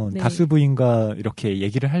들여다보면, 다스 부인과 이렇게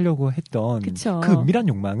얘기를 하려고 했던 그 은밀한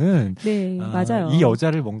욕망은, 맞아요. 이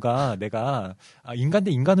여자를 뭔가 내가 인간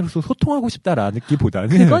대 인간으로서 소통하고 싶다라기보다는,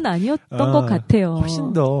 그건 아니었던 것 같아요.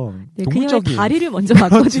 훨씬 더 그냥 동물적인. 다리를 먼저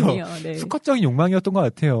봤거든요. 수컷적인 욕망이었던 것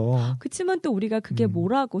같아요. 그렇지만 또 우리가 그게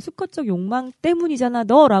뭐라고, 수컷적 욕망 때문이잖아,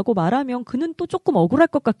 너라고 말하면 그는 또 조금 억울할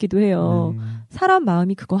것 같기도 해요. 사람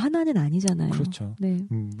마음이 그거 하나는 아니잖아요. 그렇죠.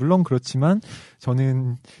 물론 그렇지만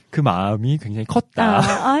저는 그 마음이 굉장히 컸다.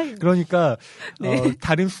 그러니까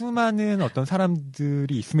다른 수많은 어떤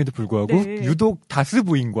사람들이 있음에도 불구하고 유독 다스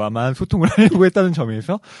부인과만 소통을 하려고 했다는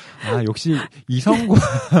점에서 역시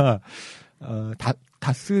이성과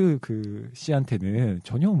다스 씨한테는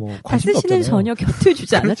전혀 관심도 없잖아요. 다스 씨는 전혀 곁을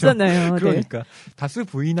주지 않았잖아요. 그러니까 다스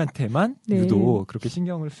부인한테만 유독 그렇게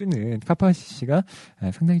신경을 쓰는 카파시 씨가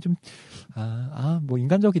상당히 좀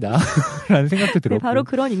인간적이다라는 생각도 들었고. 바로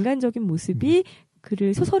그런 인간적인 모습이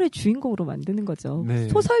그를 소설의 주인공으로 만드는 거죠.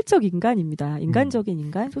 소설적 인간입니다. 인간적인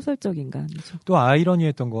인간, 소설적 인간이죠. 또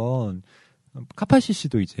아이러니했던 건 카파시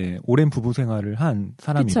씨도 이제 오랜 부부 생활을 한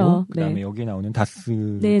사람이고, 그다음에 여기에 나오는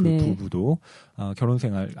다스 그 부부도 결혼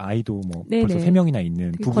생활, 아이도 벌써 3명이나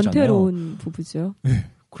있는 부부잖아요. 권태로운 부부죠.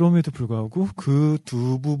 그럼에도 불구하고 그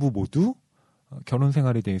두 부부 모두 결혼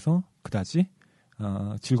생활에 대해서 그다지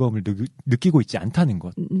즐거움을 느끼고 있지 않다는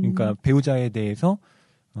것. 그러니까 배우자에 대해서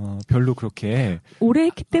별로 그렇게 오래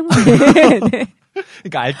했기 때문에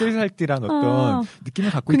그러니까 알뜰살뜰한 어떤 느낌을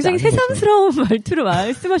갖고 있지 굉장히 않은 새삼스러운 거죠. 말투로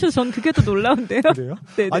말씀하셔서 저는 그게 더 놀라운데요. 그래요?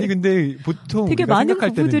 아니 근데 보통 되게 많은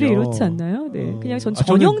부부들이 이렇지 않나요? 네, 그냥 전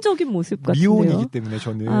전형적인 모습 같은데요. 미혼이기 때문에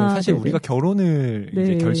저는 사실 네네. 우리가 결혼을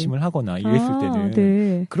이제 결심을 하거나 이랬을 때는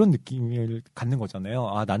네. 그런 느낌을 갖는 거잖아요.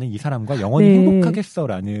 아 나는 이 사람과 영원히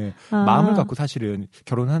행복하겠어라는 마음을 갖고 사실은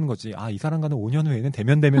결혼하는 거지. 아 이 사람과는 5년 후에는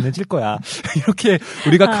대면해질 거야. 이렇게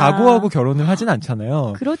우리가 각오하고 결혼을 하진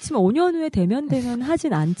않잖아요. 그렇지만 5년 후에 대면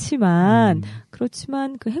하진 않지만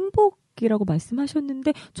그렇지만 그 행복이라고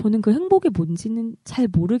말씀하셨는데 저는 그 행복이 뭔지는 잘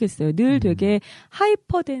모르겠어요. 늘 되게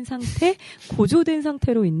하이퍼된 상태, 고조된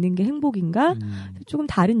상태로 있는 게 행복인가? 조금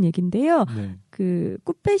다른 얘기인데요. 네. 그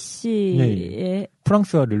꾸페 씨의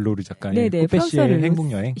프랑스와 르로르 작가의 꾸페 씨의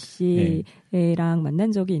행복여행 씨랑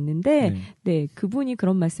만난 적이 있는데 네 그분이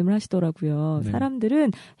그런 말씀을 하시더라고요.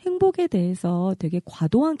 사람들은 행복에 대해서 되게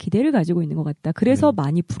과도한 기대를 가지고 있는 것 같다. 그래서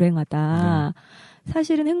많이 불행하다.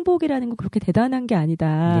 사실은 행복이라는 건 그렇게 대단한 게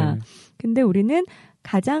아니다. 근데 우리는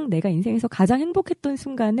내가 인생에서 가장 행복했던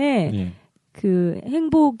순간에 그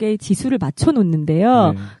행복의 지수를 맞춰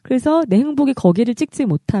놓는데요. 그래서 내 행복이 거기를 찍지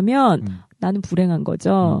못하면 나는 불행한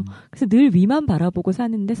거죠. 그래서 늘 위만 바라보고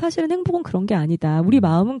사는데 사실은 행복은 그런 게 아니다. 우리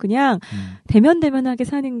마음은 그냥 대면하게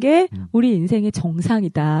사는 게 우리 인생의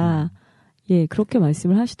정상이다. 예, 그렇게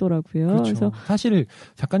말씀을 하시더라고요. 그렇죠. 그래서 사실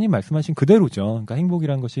작가님 말씀하신 그대로죠. 그러니까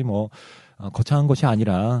행복이란 것이 거창한 것이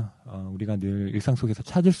아니라 우리가 늘 일상 속에서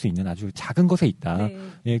찾을 수 있는 아주 작은 것에 있다.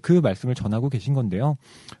 예, 그 말씀을 전하고 계신 건데요.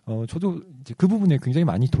 저도 이제 그 부분에 굉장히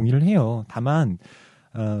많이 동의를 해요. 다만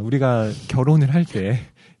우리가 결혼을 할 때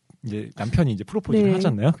이제 남편이 이제 프로포즈를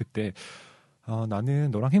하잖아요. 그때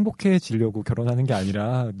나는 너랑 행복해지려고 결혼하는 게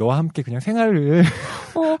아니라 너와 함께 그냥 생활을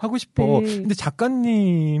하고 싶어. 근데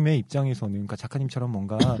작가님의 입장에서는, 그러니까 작가님처럼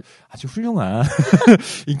뭔가 아주 훌륭한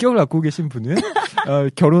인격을 갖고 계신 분은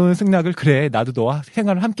결혼 승낙을 그래 나도 너와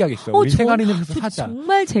생활을 함께 하겠어. 우리 생활인으로서 사자.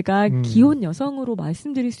 정말 제가 기혼 여성으로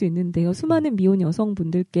말씀드릴 수 있는데요. 수많은 미혼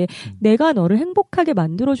여성분들께 내가 너를 행복하게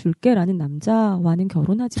만들어줄게라는 남자와는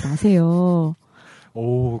결혼하지 마세요.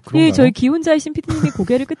 오, 그런가요? 예, 저희 기혼자이신 피디님이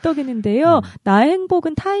고개를 끄덕이는데요. 나의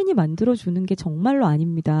행복은 타인이 만들어주는 게 정말로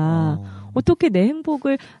아닙니다. 어떻게 내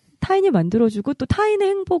행복을 타인이 만들어주고 또 타인의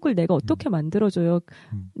행복을 내가 어떻게 만들어줘요.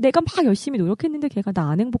 내가 막 열심히 노력했는데 걔가 나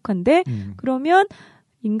안 행복한데 그러면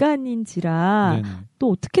인간인지라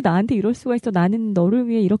또 어떻게 나한테 이럴 수가 있어. 나는 너를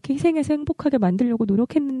위해 이렇게 희생해서 행복하게 만들려고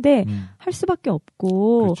노력했는데 할 수밖에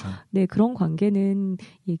없고 그렇죠. 네, 그런 관계는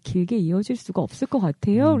길게 이어질 수가 없을 것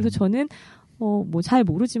같아요. 그래서 저는 잘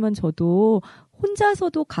모르지만 저도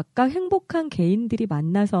혼자서도 각각 행복한 개인들이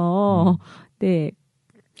만나서 네.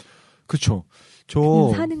 그렇죠.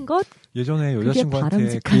 저 사는 것 예전에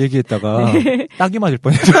여자친구한테 그 얘기했다가 딱이 맞을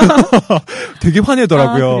뻔했어요. 되게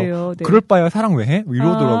화내더라고요. 그래요? 네. 그럴 바야 사랑 왜 해?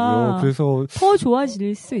 이러더라고요. 그래서 더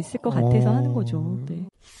좋아질 수 있을 것 같아서 하는 거죠. 네.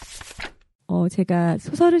 제가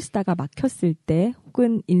소설을 쓰다가 막혔을 때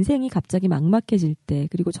혹은 인생이 갑자기 막막해질 때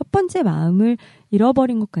그리고 첫 번째 마음을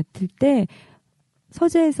잃어버린 것 같을 때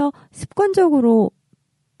서재에서 습관적으로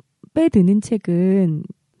빼드는 책은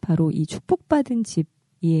바로 이 축복받은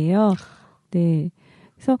집이에요. 네.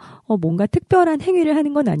 그래서 뭔가 특별한 행위를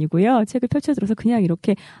하는 건 아니고요. 책을 펼쳐들어서 그냥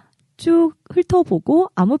이렇게 쭉 훑어보고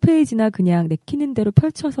아무 페이지나 그냥 내키는 대로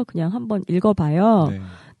펼쳐서 그냥 한번 읽어봐요.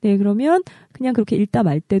 네, 그러면 그냥 그렇게 읽다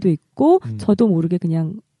말 때도 있고 저도 모르게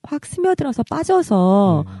그냥 확 스며들어서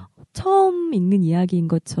빠져서 처음 읽는 이야기인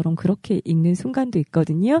것처럼 그렇게 읽는 순간도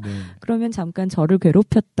있거든요. 그러면 잠깐 저를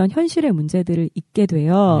괴롭혔던 현실의 문제들을 잊게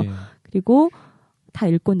돼요. 그리고 다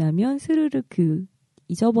읽고 나면 스르르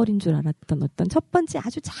잊어버린 줄 알았던 어떤 첫 번째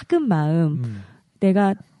아주 작은 마음.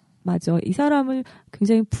 내가 맞아 이 사람을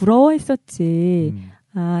굉장히 부러워했었지.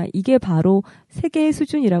 아 이게 바로 세계의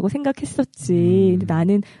수준이라고 생각했었지. 근데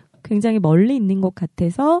나는 굉장히 멀리 있는 것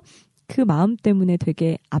같아서 그 마음 때문에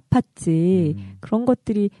되게 아팠지. 그런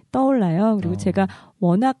것들이 떠올라요. 그리고 제가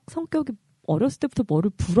워낙 성격이 어렸을 때부터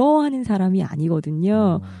뭐를 부러워하는 사람이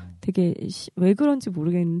아니거든요. 되게 왜 그런지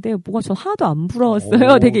모르겠는데 뭐가 저 하나도 안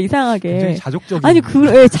부러웠어요. 되게 이상하게. 굉장히 자족적인. 아니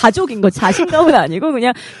자족인 거 자신감은 아니고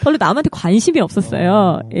그냥 별로 남한테 관심이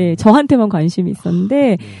없었어요. 예, 저한테만 관심이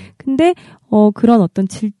있었는데 근데 그런 어떤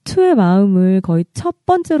질투의 마음을 거의 첫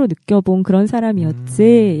번째로 느껴본 그런 사람이었지.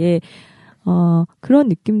 예. 그런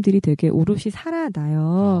느낌들이 되게 오롯이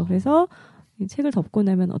살아나요. 그래서 이 책을 덮고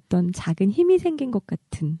나면 어떤 작은 힘이 생긴 것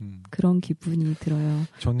같은 그런 기분이 들어요.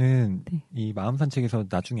 저는 이 마음 산책에서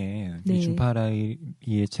나중에 이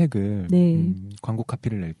준파라이의 책을 광고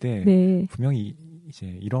카피를 낼 때 분명히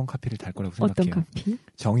이제 이런 카피를 달 거라고 생각해요. 어떤 카피?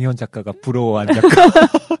 정희원 작가가 부러워한 작가.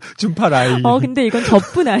 준팔 아이. 근데 이건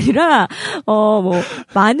저뿐 아니라,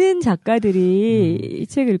 많은 작가들이 이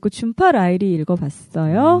책을 읽고 준팔 아이를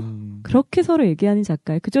읽어봤어요. 그렇게 서로 얘기하는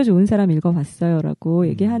작가, 그저 좋은 사람 읽어봤어요라고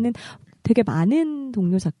얘기하는 되게 많은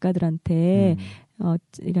동료 작가들한테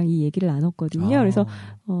이랑 이 얘기를 나눴거든요. 그래서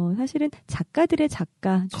사실은 작가들의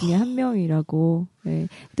작가 중에 한 명이라고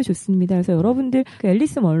또 좋습니다. 그래서 여러분들 그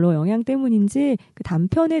앨리스 멀로 영향 때문인지 그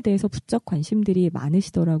단편에 대해서 부쩍 관심들이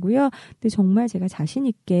많으시더라고요. 근데 정말 제가 자신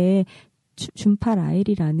있게 준팔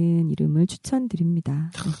아일이라는 이름을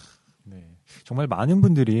추천드립니다. 네. 정말 많은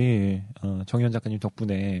분들이 정희원 작가님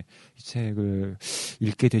덕분에 이 책을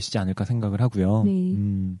읽게 되시지 않을까 생각을 하고요. 네.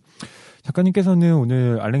 작가님께서는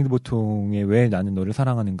오늘 알랭드 보통의 왜 나는 너를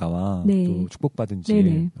사랑하는가와 네. 또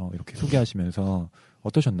축복받은지 이렇게 소개하시면서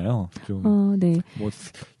어떠셨나요? 좀 네. 뭐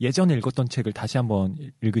예전에 읽었던 책을 다시 한번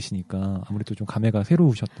읽으시니까 아무래도 좀 감회가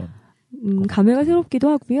새로우셨던. 감회가 새롭기도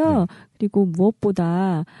하고요. 네. 그리고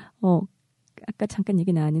무엇보다 아까 잠깐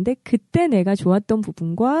얘기 나왔는데 그때 내가 좋았던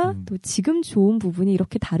부분과 또 지금 좋은 부분이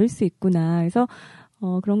이렇게 다를 수 있구나. 그래서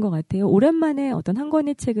그런 것 같아요. 오랜만에 어떤 한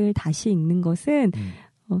권의 책을 다시 읽는 것은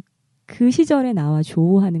그 시절에 나와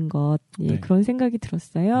조우하는 것 그런 생각이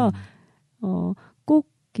들었어요. 꼭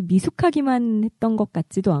미숙하기만 했던 것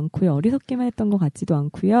같지도 않고요. 어리석기만 했던 것 같지도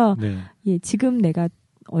않고요. 네. 지금 내가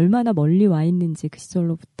얼마나 멀리 와 있는지 그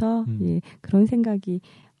시절로부터 그런 생각이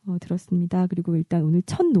들었습니다. 그리고 일단 오늘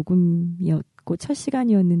첫 녹음이었고 첫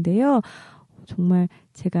시간이었는데요. 정말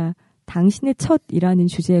제가 당신의 첫이라는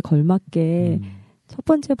주제에 걸맞게 첫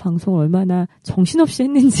번째 방송을 얼마나 정신없이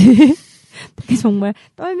했는지 되게 정말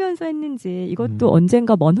떨면서 했는지 이것도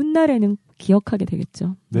언젠가 먼 훗날에는 기억하게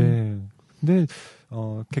되겠죠. 네. 근데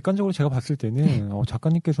객관적으로 제가 봤을 때는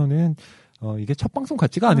작가님께서는 이게 첫 방송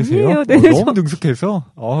같지가 않으세요? 너무 능숙해서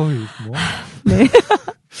네.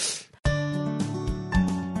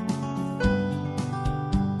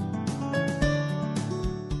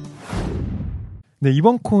 네,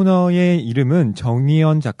 이번 코너의 이름은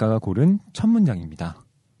정희원 작가가 고른 첫 문장입니다.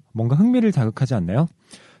 뭔가 흥미를 자극하지 않나요?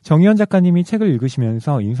 정희원 작가님이 책을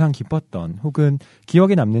읽으시면서 인상 깊었던 혹은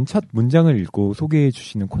기억에 남는 첫 문장을 읽고 소개해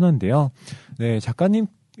주시는 코너인데요. 네,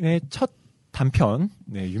 작가님의 첫 단편,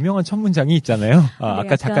 유명한 첫 문장이 있잖아요.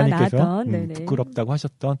 아까 작가님께서 부끄럽다고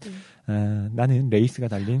하셨던 나는 레이스가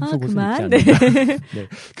달린 속옷을 입지 않는다. 네,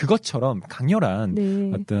 그것처럼 강렬한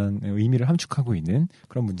어떤 의미를 함축하고 있는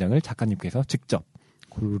그런 문장을 작가님께서 직접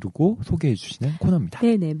고르고 소개해 주시는 코너입니다.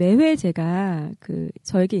 네네. 매회 제가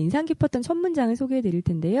저에게 인상 깊었던 첫 문장을 소개해 드릴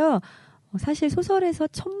텐데요. 사실 소설에서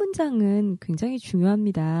첫 문장은 굉장히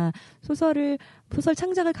중요합니다. 소설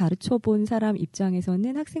창작을 가르쳐 본 사람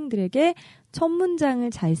입장에서는 학생들에게 첫 문장을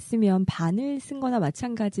잘 쓰면 반을 쓴 거나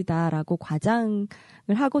마찬가지다라고 과장을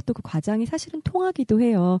하고 또 그 과장이 사실은 통하기도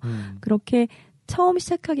해요. 그렇게 처음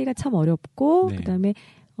시작하기가 참 어렵고 그다음에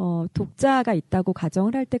독자가 있다고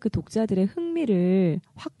가정을 할 때 그 독자들의 흥미를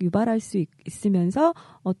확 유발할 수 있으면서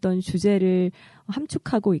어떤 주제를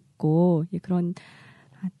함축하고 있고 그런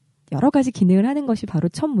여러 가지 기능을 하는 것이 바로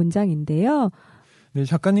첫 문장인데요. 네,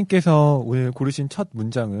 작가님께서 오늘 고르신 첫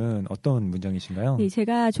문장은 어떤 문장이신가요? 네,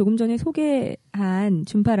 제가 조금 전에 소개한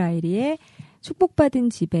준팔 아이리의 축복받은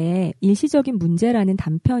집에 일시적인 문제라는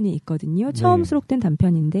단편이 있거든요. 처음 수록된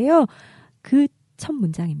단편인데요. 그 첫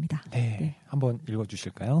문장입니다. 네, 한번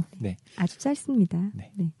읽어주실까요? 네, 아주 짧습니다.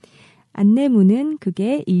 네. 안내문은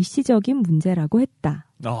그게 일시적인 문제라고 했다.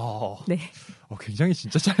 네, 굉장히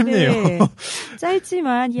진짜 짧네요. 네,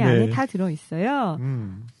 짧지만 이 안에 다 들어있어요.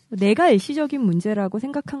 내가 일시적인 문제라고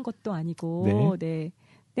생각한 것도 아니고, 내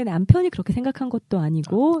남편이 그렇게 생각한 것도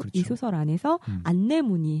아니고, 그렇죠. 이 소설 안에서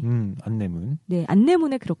안내문이,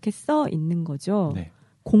 안내문에 그렇게 써 있는 거죠. 네.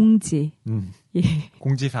 공지,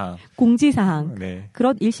 공지사항,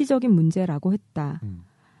 그런 일시적인 문제라고 했다.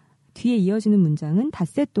 뒤에 이어지는 문장은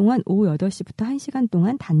닷새 동안 오후 8시부터 1시간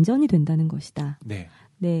동안 단전이 된다는 것이다.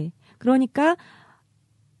 네. 그러니까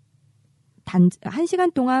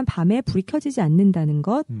 1시간 동안 밤에 불이 켜지지 않는다는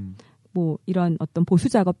것, 뭐 이런 어떤 보수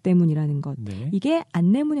작업 때문이라는 것, 이게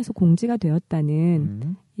안내문에서 공지가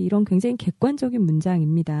되었다는 이런 굉장히 객관적인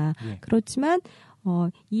문장입니다. 그렇지만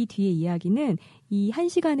이 뒤의 이야기는 이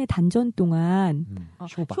 1시간의 단전 동안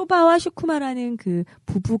쇼바와 슈쿠마라는 그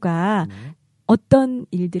부부가 어떤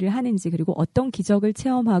일들을 하는지 그리고 어떤 기적을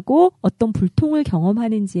체험하고 어떤 불통을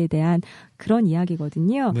경험하는지에 대한 그런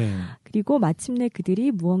이야기거든요. 그리고 마침내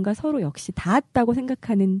그들이 무언가 서로 역시 닿았다고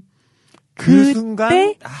생각하는 그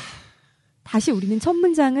순간 다시 우리는 첫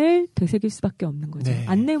문장을 되새길 수밖에 없는 거죠.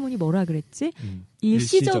 안내문이 뭐라 그랬지?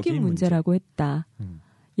 일시적인 문제라고 했다.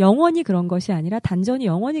 영원히 그런 것이 아니라 단전이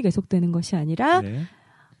영원히 계속되는 것이 아니라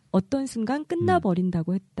어떤 순간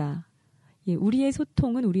끝나버린다고 했다. 예, 우리의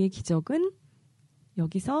소통은, 우리의 기적은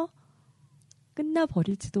여기서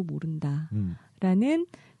끝나버릴지도 모른다. 라는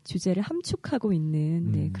주제를 함축하고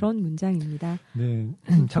있는 네, 그런 문장입니다. 네,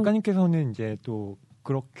 작가님께서는 이제 또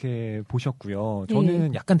그렇게 보셨고요.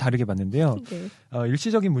 저는 네. 약간 다르게 봤는데요. 네.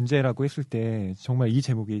 일시적인 문제라고 했을 때 정말 이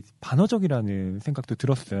제목이 반어적이라는 생각도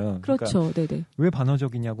들었어요. 그렇죠. 그러니까 네네. 왜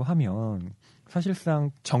반어적이냐고 하면 사실상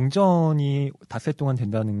정전이 닷새 동안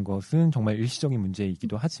된다는 것은 정말 일시적인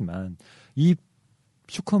문제이기도 하지만 이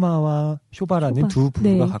슈크마와 쇼바라는 두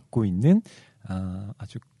부부가 네. 갖고 있는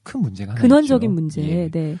아주 큰 문제가 하나 근원적인 있죠. 문제. 예.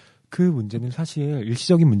 네. 그 문제는 사실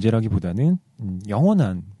일시적인 문제라기보다는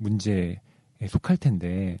영원한 문제에 속할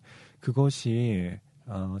텐데 그것이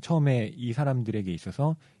처음에 이 사람들에게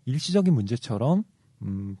있어서 일시적인 문제처럼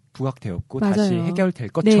부각되었고 맞아요. 다시 해결될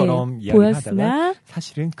것처럼 네. 이야기를 보였으나 하다가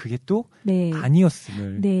사실은 그게 또 네.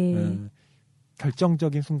 아니었음을 네.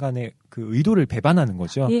 결정적인 순간에 그 의도를 배반하는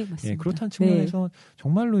거죠. 예, 맞습니다. 예, 그렇다는 측면에서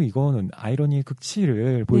정말로 이거는 아이러니의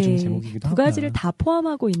극치를 보여주는 제목이기도 두 합니다. 가지를 다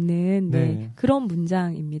포함하고 있는 네. 그런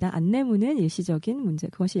문장입니다. 안내문은 일시적인 문제,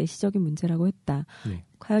 그것이 일시적인 문제라고 했다. 네.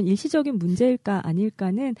 과연 일시적인 문제일까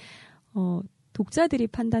아닐까는 독자들이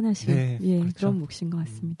판단하실 네, 그렇죠. 그런 몫인 것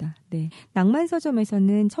같습니다. 네.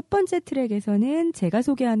 낭만서점에서는 첫 번째 트랙에서는 제가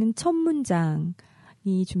소개하는 첫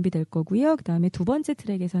문장이 준비될 거고요. 그 다음에 두 번째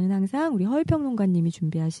트랙에서는 항상 우리 허위평론가님이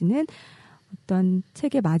준비하시는 어떤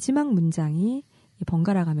책의 마지막 문장이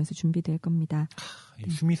번갈아 가면서 준비될 겁니다.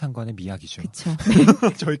 수미상관의 미학이죠. 그렇죠.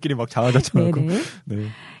 저희끼리 막 자화자찬하고. 네.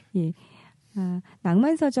 예.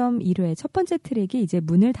 낭만서점 1회 첫 번째 트랙이 이제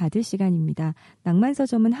문을 닫을 시간입니다.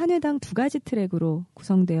 낭만서점은 한 회당 2가지 트랙으로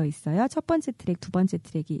구성되어 있어요. 첫 번째 트랙, 두 번째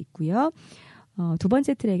트랙이 있고요. 두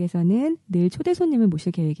번째 트랙에서는 늘 초대 손님을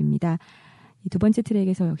모실 계획입니다. 이 두 번째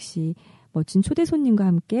트랙에서 역시 멋진 초대 손님과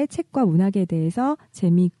함께 책과 문학에 대해서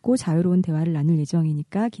재미있고 자유로운 대화를 나눌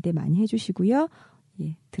예정이니까 기대 많이 해주시고요.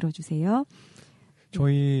 예, 들어주세요.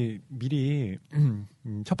 저희 미리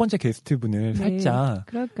첫 번째 게스트분을 살짝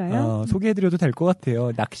그럴까요? 소개해드려도 될 것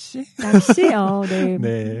같아요. 낚시? 낚시요. 네.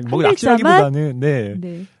 네. 뭐 낚시라기보다는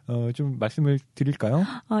좀 말씀을 드릴까요?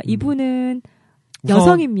 이분은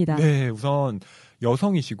여성입니다. 네, 우선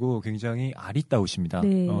여성이시고 굉장히 아리따우십니다.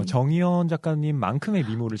 네. 정희연 작가님만큼의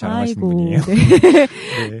미모를 자랑하시는 분이에요.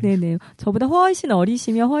 네. 네네. 저보다 훨씬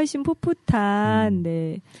어리시며 훨씬 풋풋한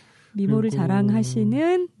미모를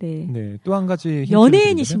자랑하시는 네, 또 한 가지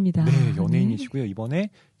연예인이십니다. 네, 연예인이시고요.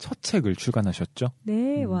 이번에 첫 책을 출간하셨죠.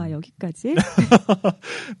 네, 와 여기까지.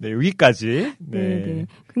 네, 여기까지. 네.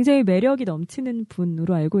 굉장히 매력이 넘치는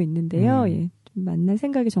분으로 알고 있는데요. 예. 좀 만날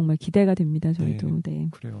생각이 정말 기대가 됩니다. 저희도. 네.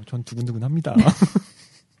 그래요. 전 두근두근합니다.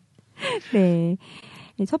 네.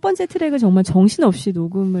 첫 번째 트랙을 정말 정신없이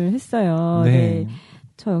녹음을 했어요. 네.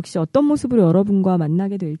 저 역시 어떤 모습으로 여러분과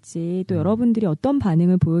만나게 될지 또 여러분들이 어떤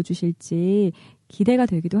반응을 보여주실지 기대가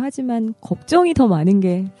되기도 하지만 걱정이 더 많은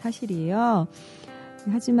게 사실이에요.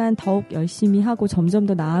 하지만 더욱 열심히 하고 점점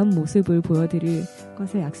더 나은 모습을 보여드릴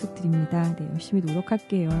것을 약속드립니다. 네, 열심히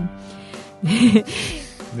노력할게요.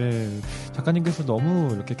 네, 작가님께서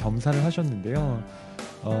너무 이렇게 겸사를 하셨는데요.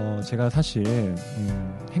 제가 사실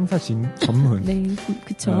행사 전문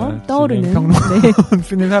그쵸. 떠오르는 평론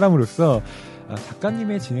쓰는 사람으로서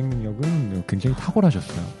작가님의 진행 능력은 굉장히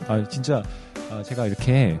탁월하셨어요. 진짜 제가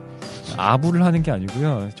이렇게 아부를 하는 게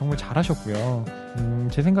아니고요. 정말 잘하셨고요.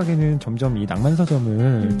 제 생각에는 점점 이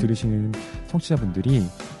낭만서점을 들으시는 청취자분들이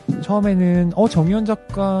처음에는 정희연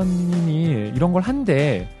작가님이 이런 걸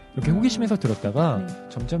한대 이렇게 호기심에서 들었다가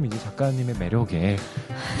점점 이제 작가님의 매력에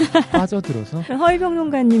빠져들어서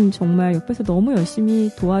허위평론가님 정말 옆에서 너무 열심히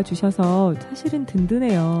도와주셔서 사실은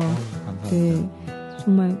든든해요. 감사합니다. 네,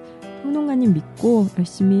 정말 평론가님 믿고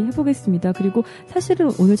열심히 해보겠습니다. 그리고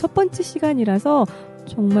사실은 오늘 첫 번째 시간이라서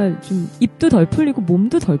정말 좀 입도 덜 풀리고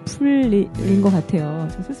몸도 덜 풀린 것 같아요.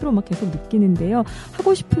 저 스스로 막 계속 느끼는데요.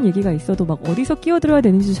 하고 싶은 얘기가 있어도 막 어디서 끼어들어야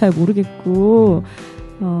되는지 잘 모르겠고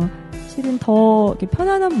실은 더 이렇게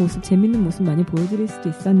편안한 모습, 재밌는 모습 많이 보여드릴 수도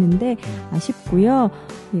있었는데 아쉽고요.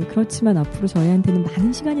 예, 그렇지만 앞으로 저희한테는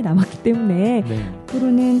많은 시간이 남았기 때문에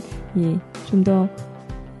앞으로는 좀 더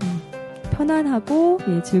편안하고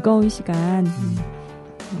즐거운 시간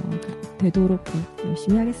되도록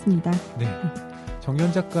열심히 하겠습니다. 네.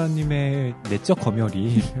 정희연 작가님의 내적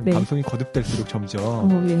검열이 방송이 거듭될수록 점점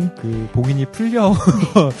그 봉인이 풀려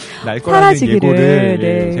날 거라는 예고를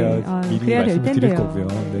제가 미리 말씀을 드릴 거고요.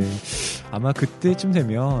 네. 아마 그때쯤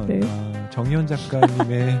되면 정희연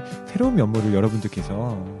작가님의 새로운 면모를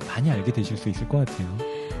여러분들께서 많이 알게 되실 수 있을 것 같아요.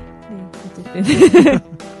 네, 어쨌든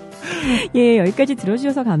예, 여기까지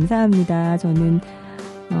들어주셔서 감사합니다. 저는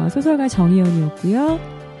소설가 정희연이었고요.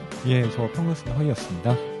 예, 저 평론가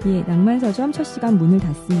허이였습니다. 예, 낭만서점 첫 시간 문을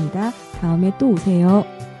닫습니다. 다음에 또 오세요.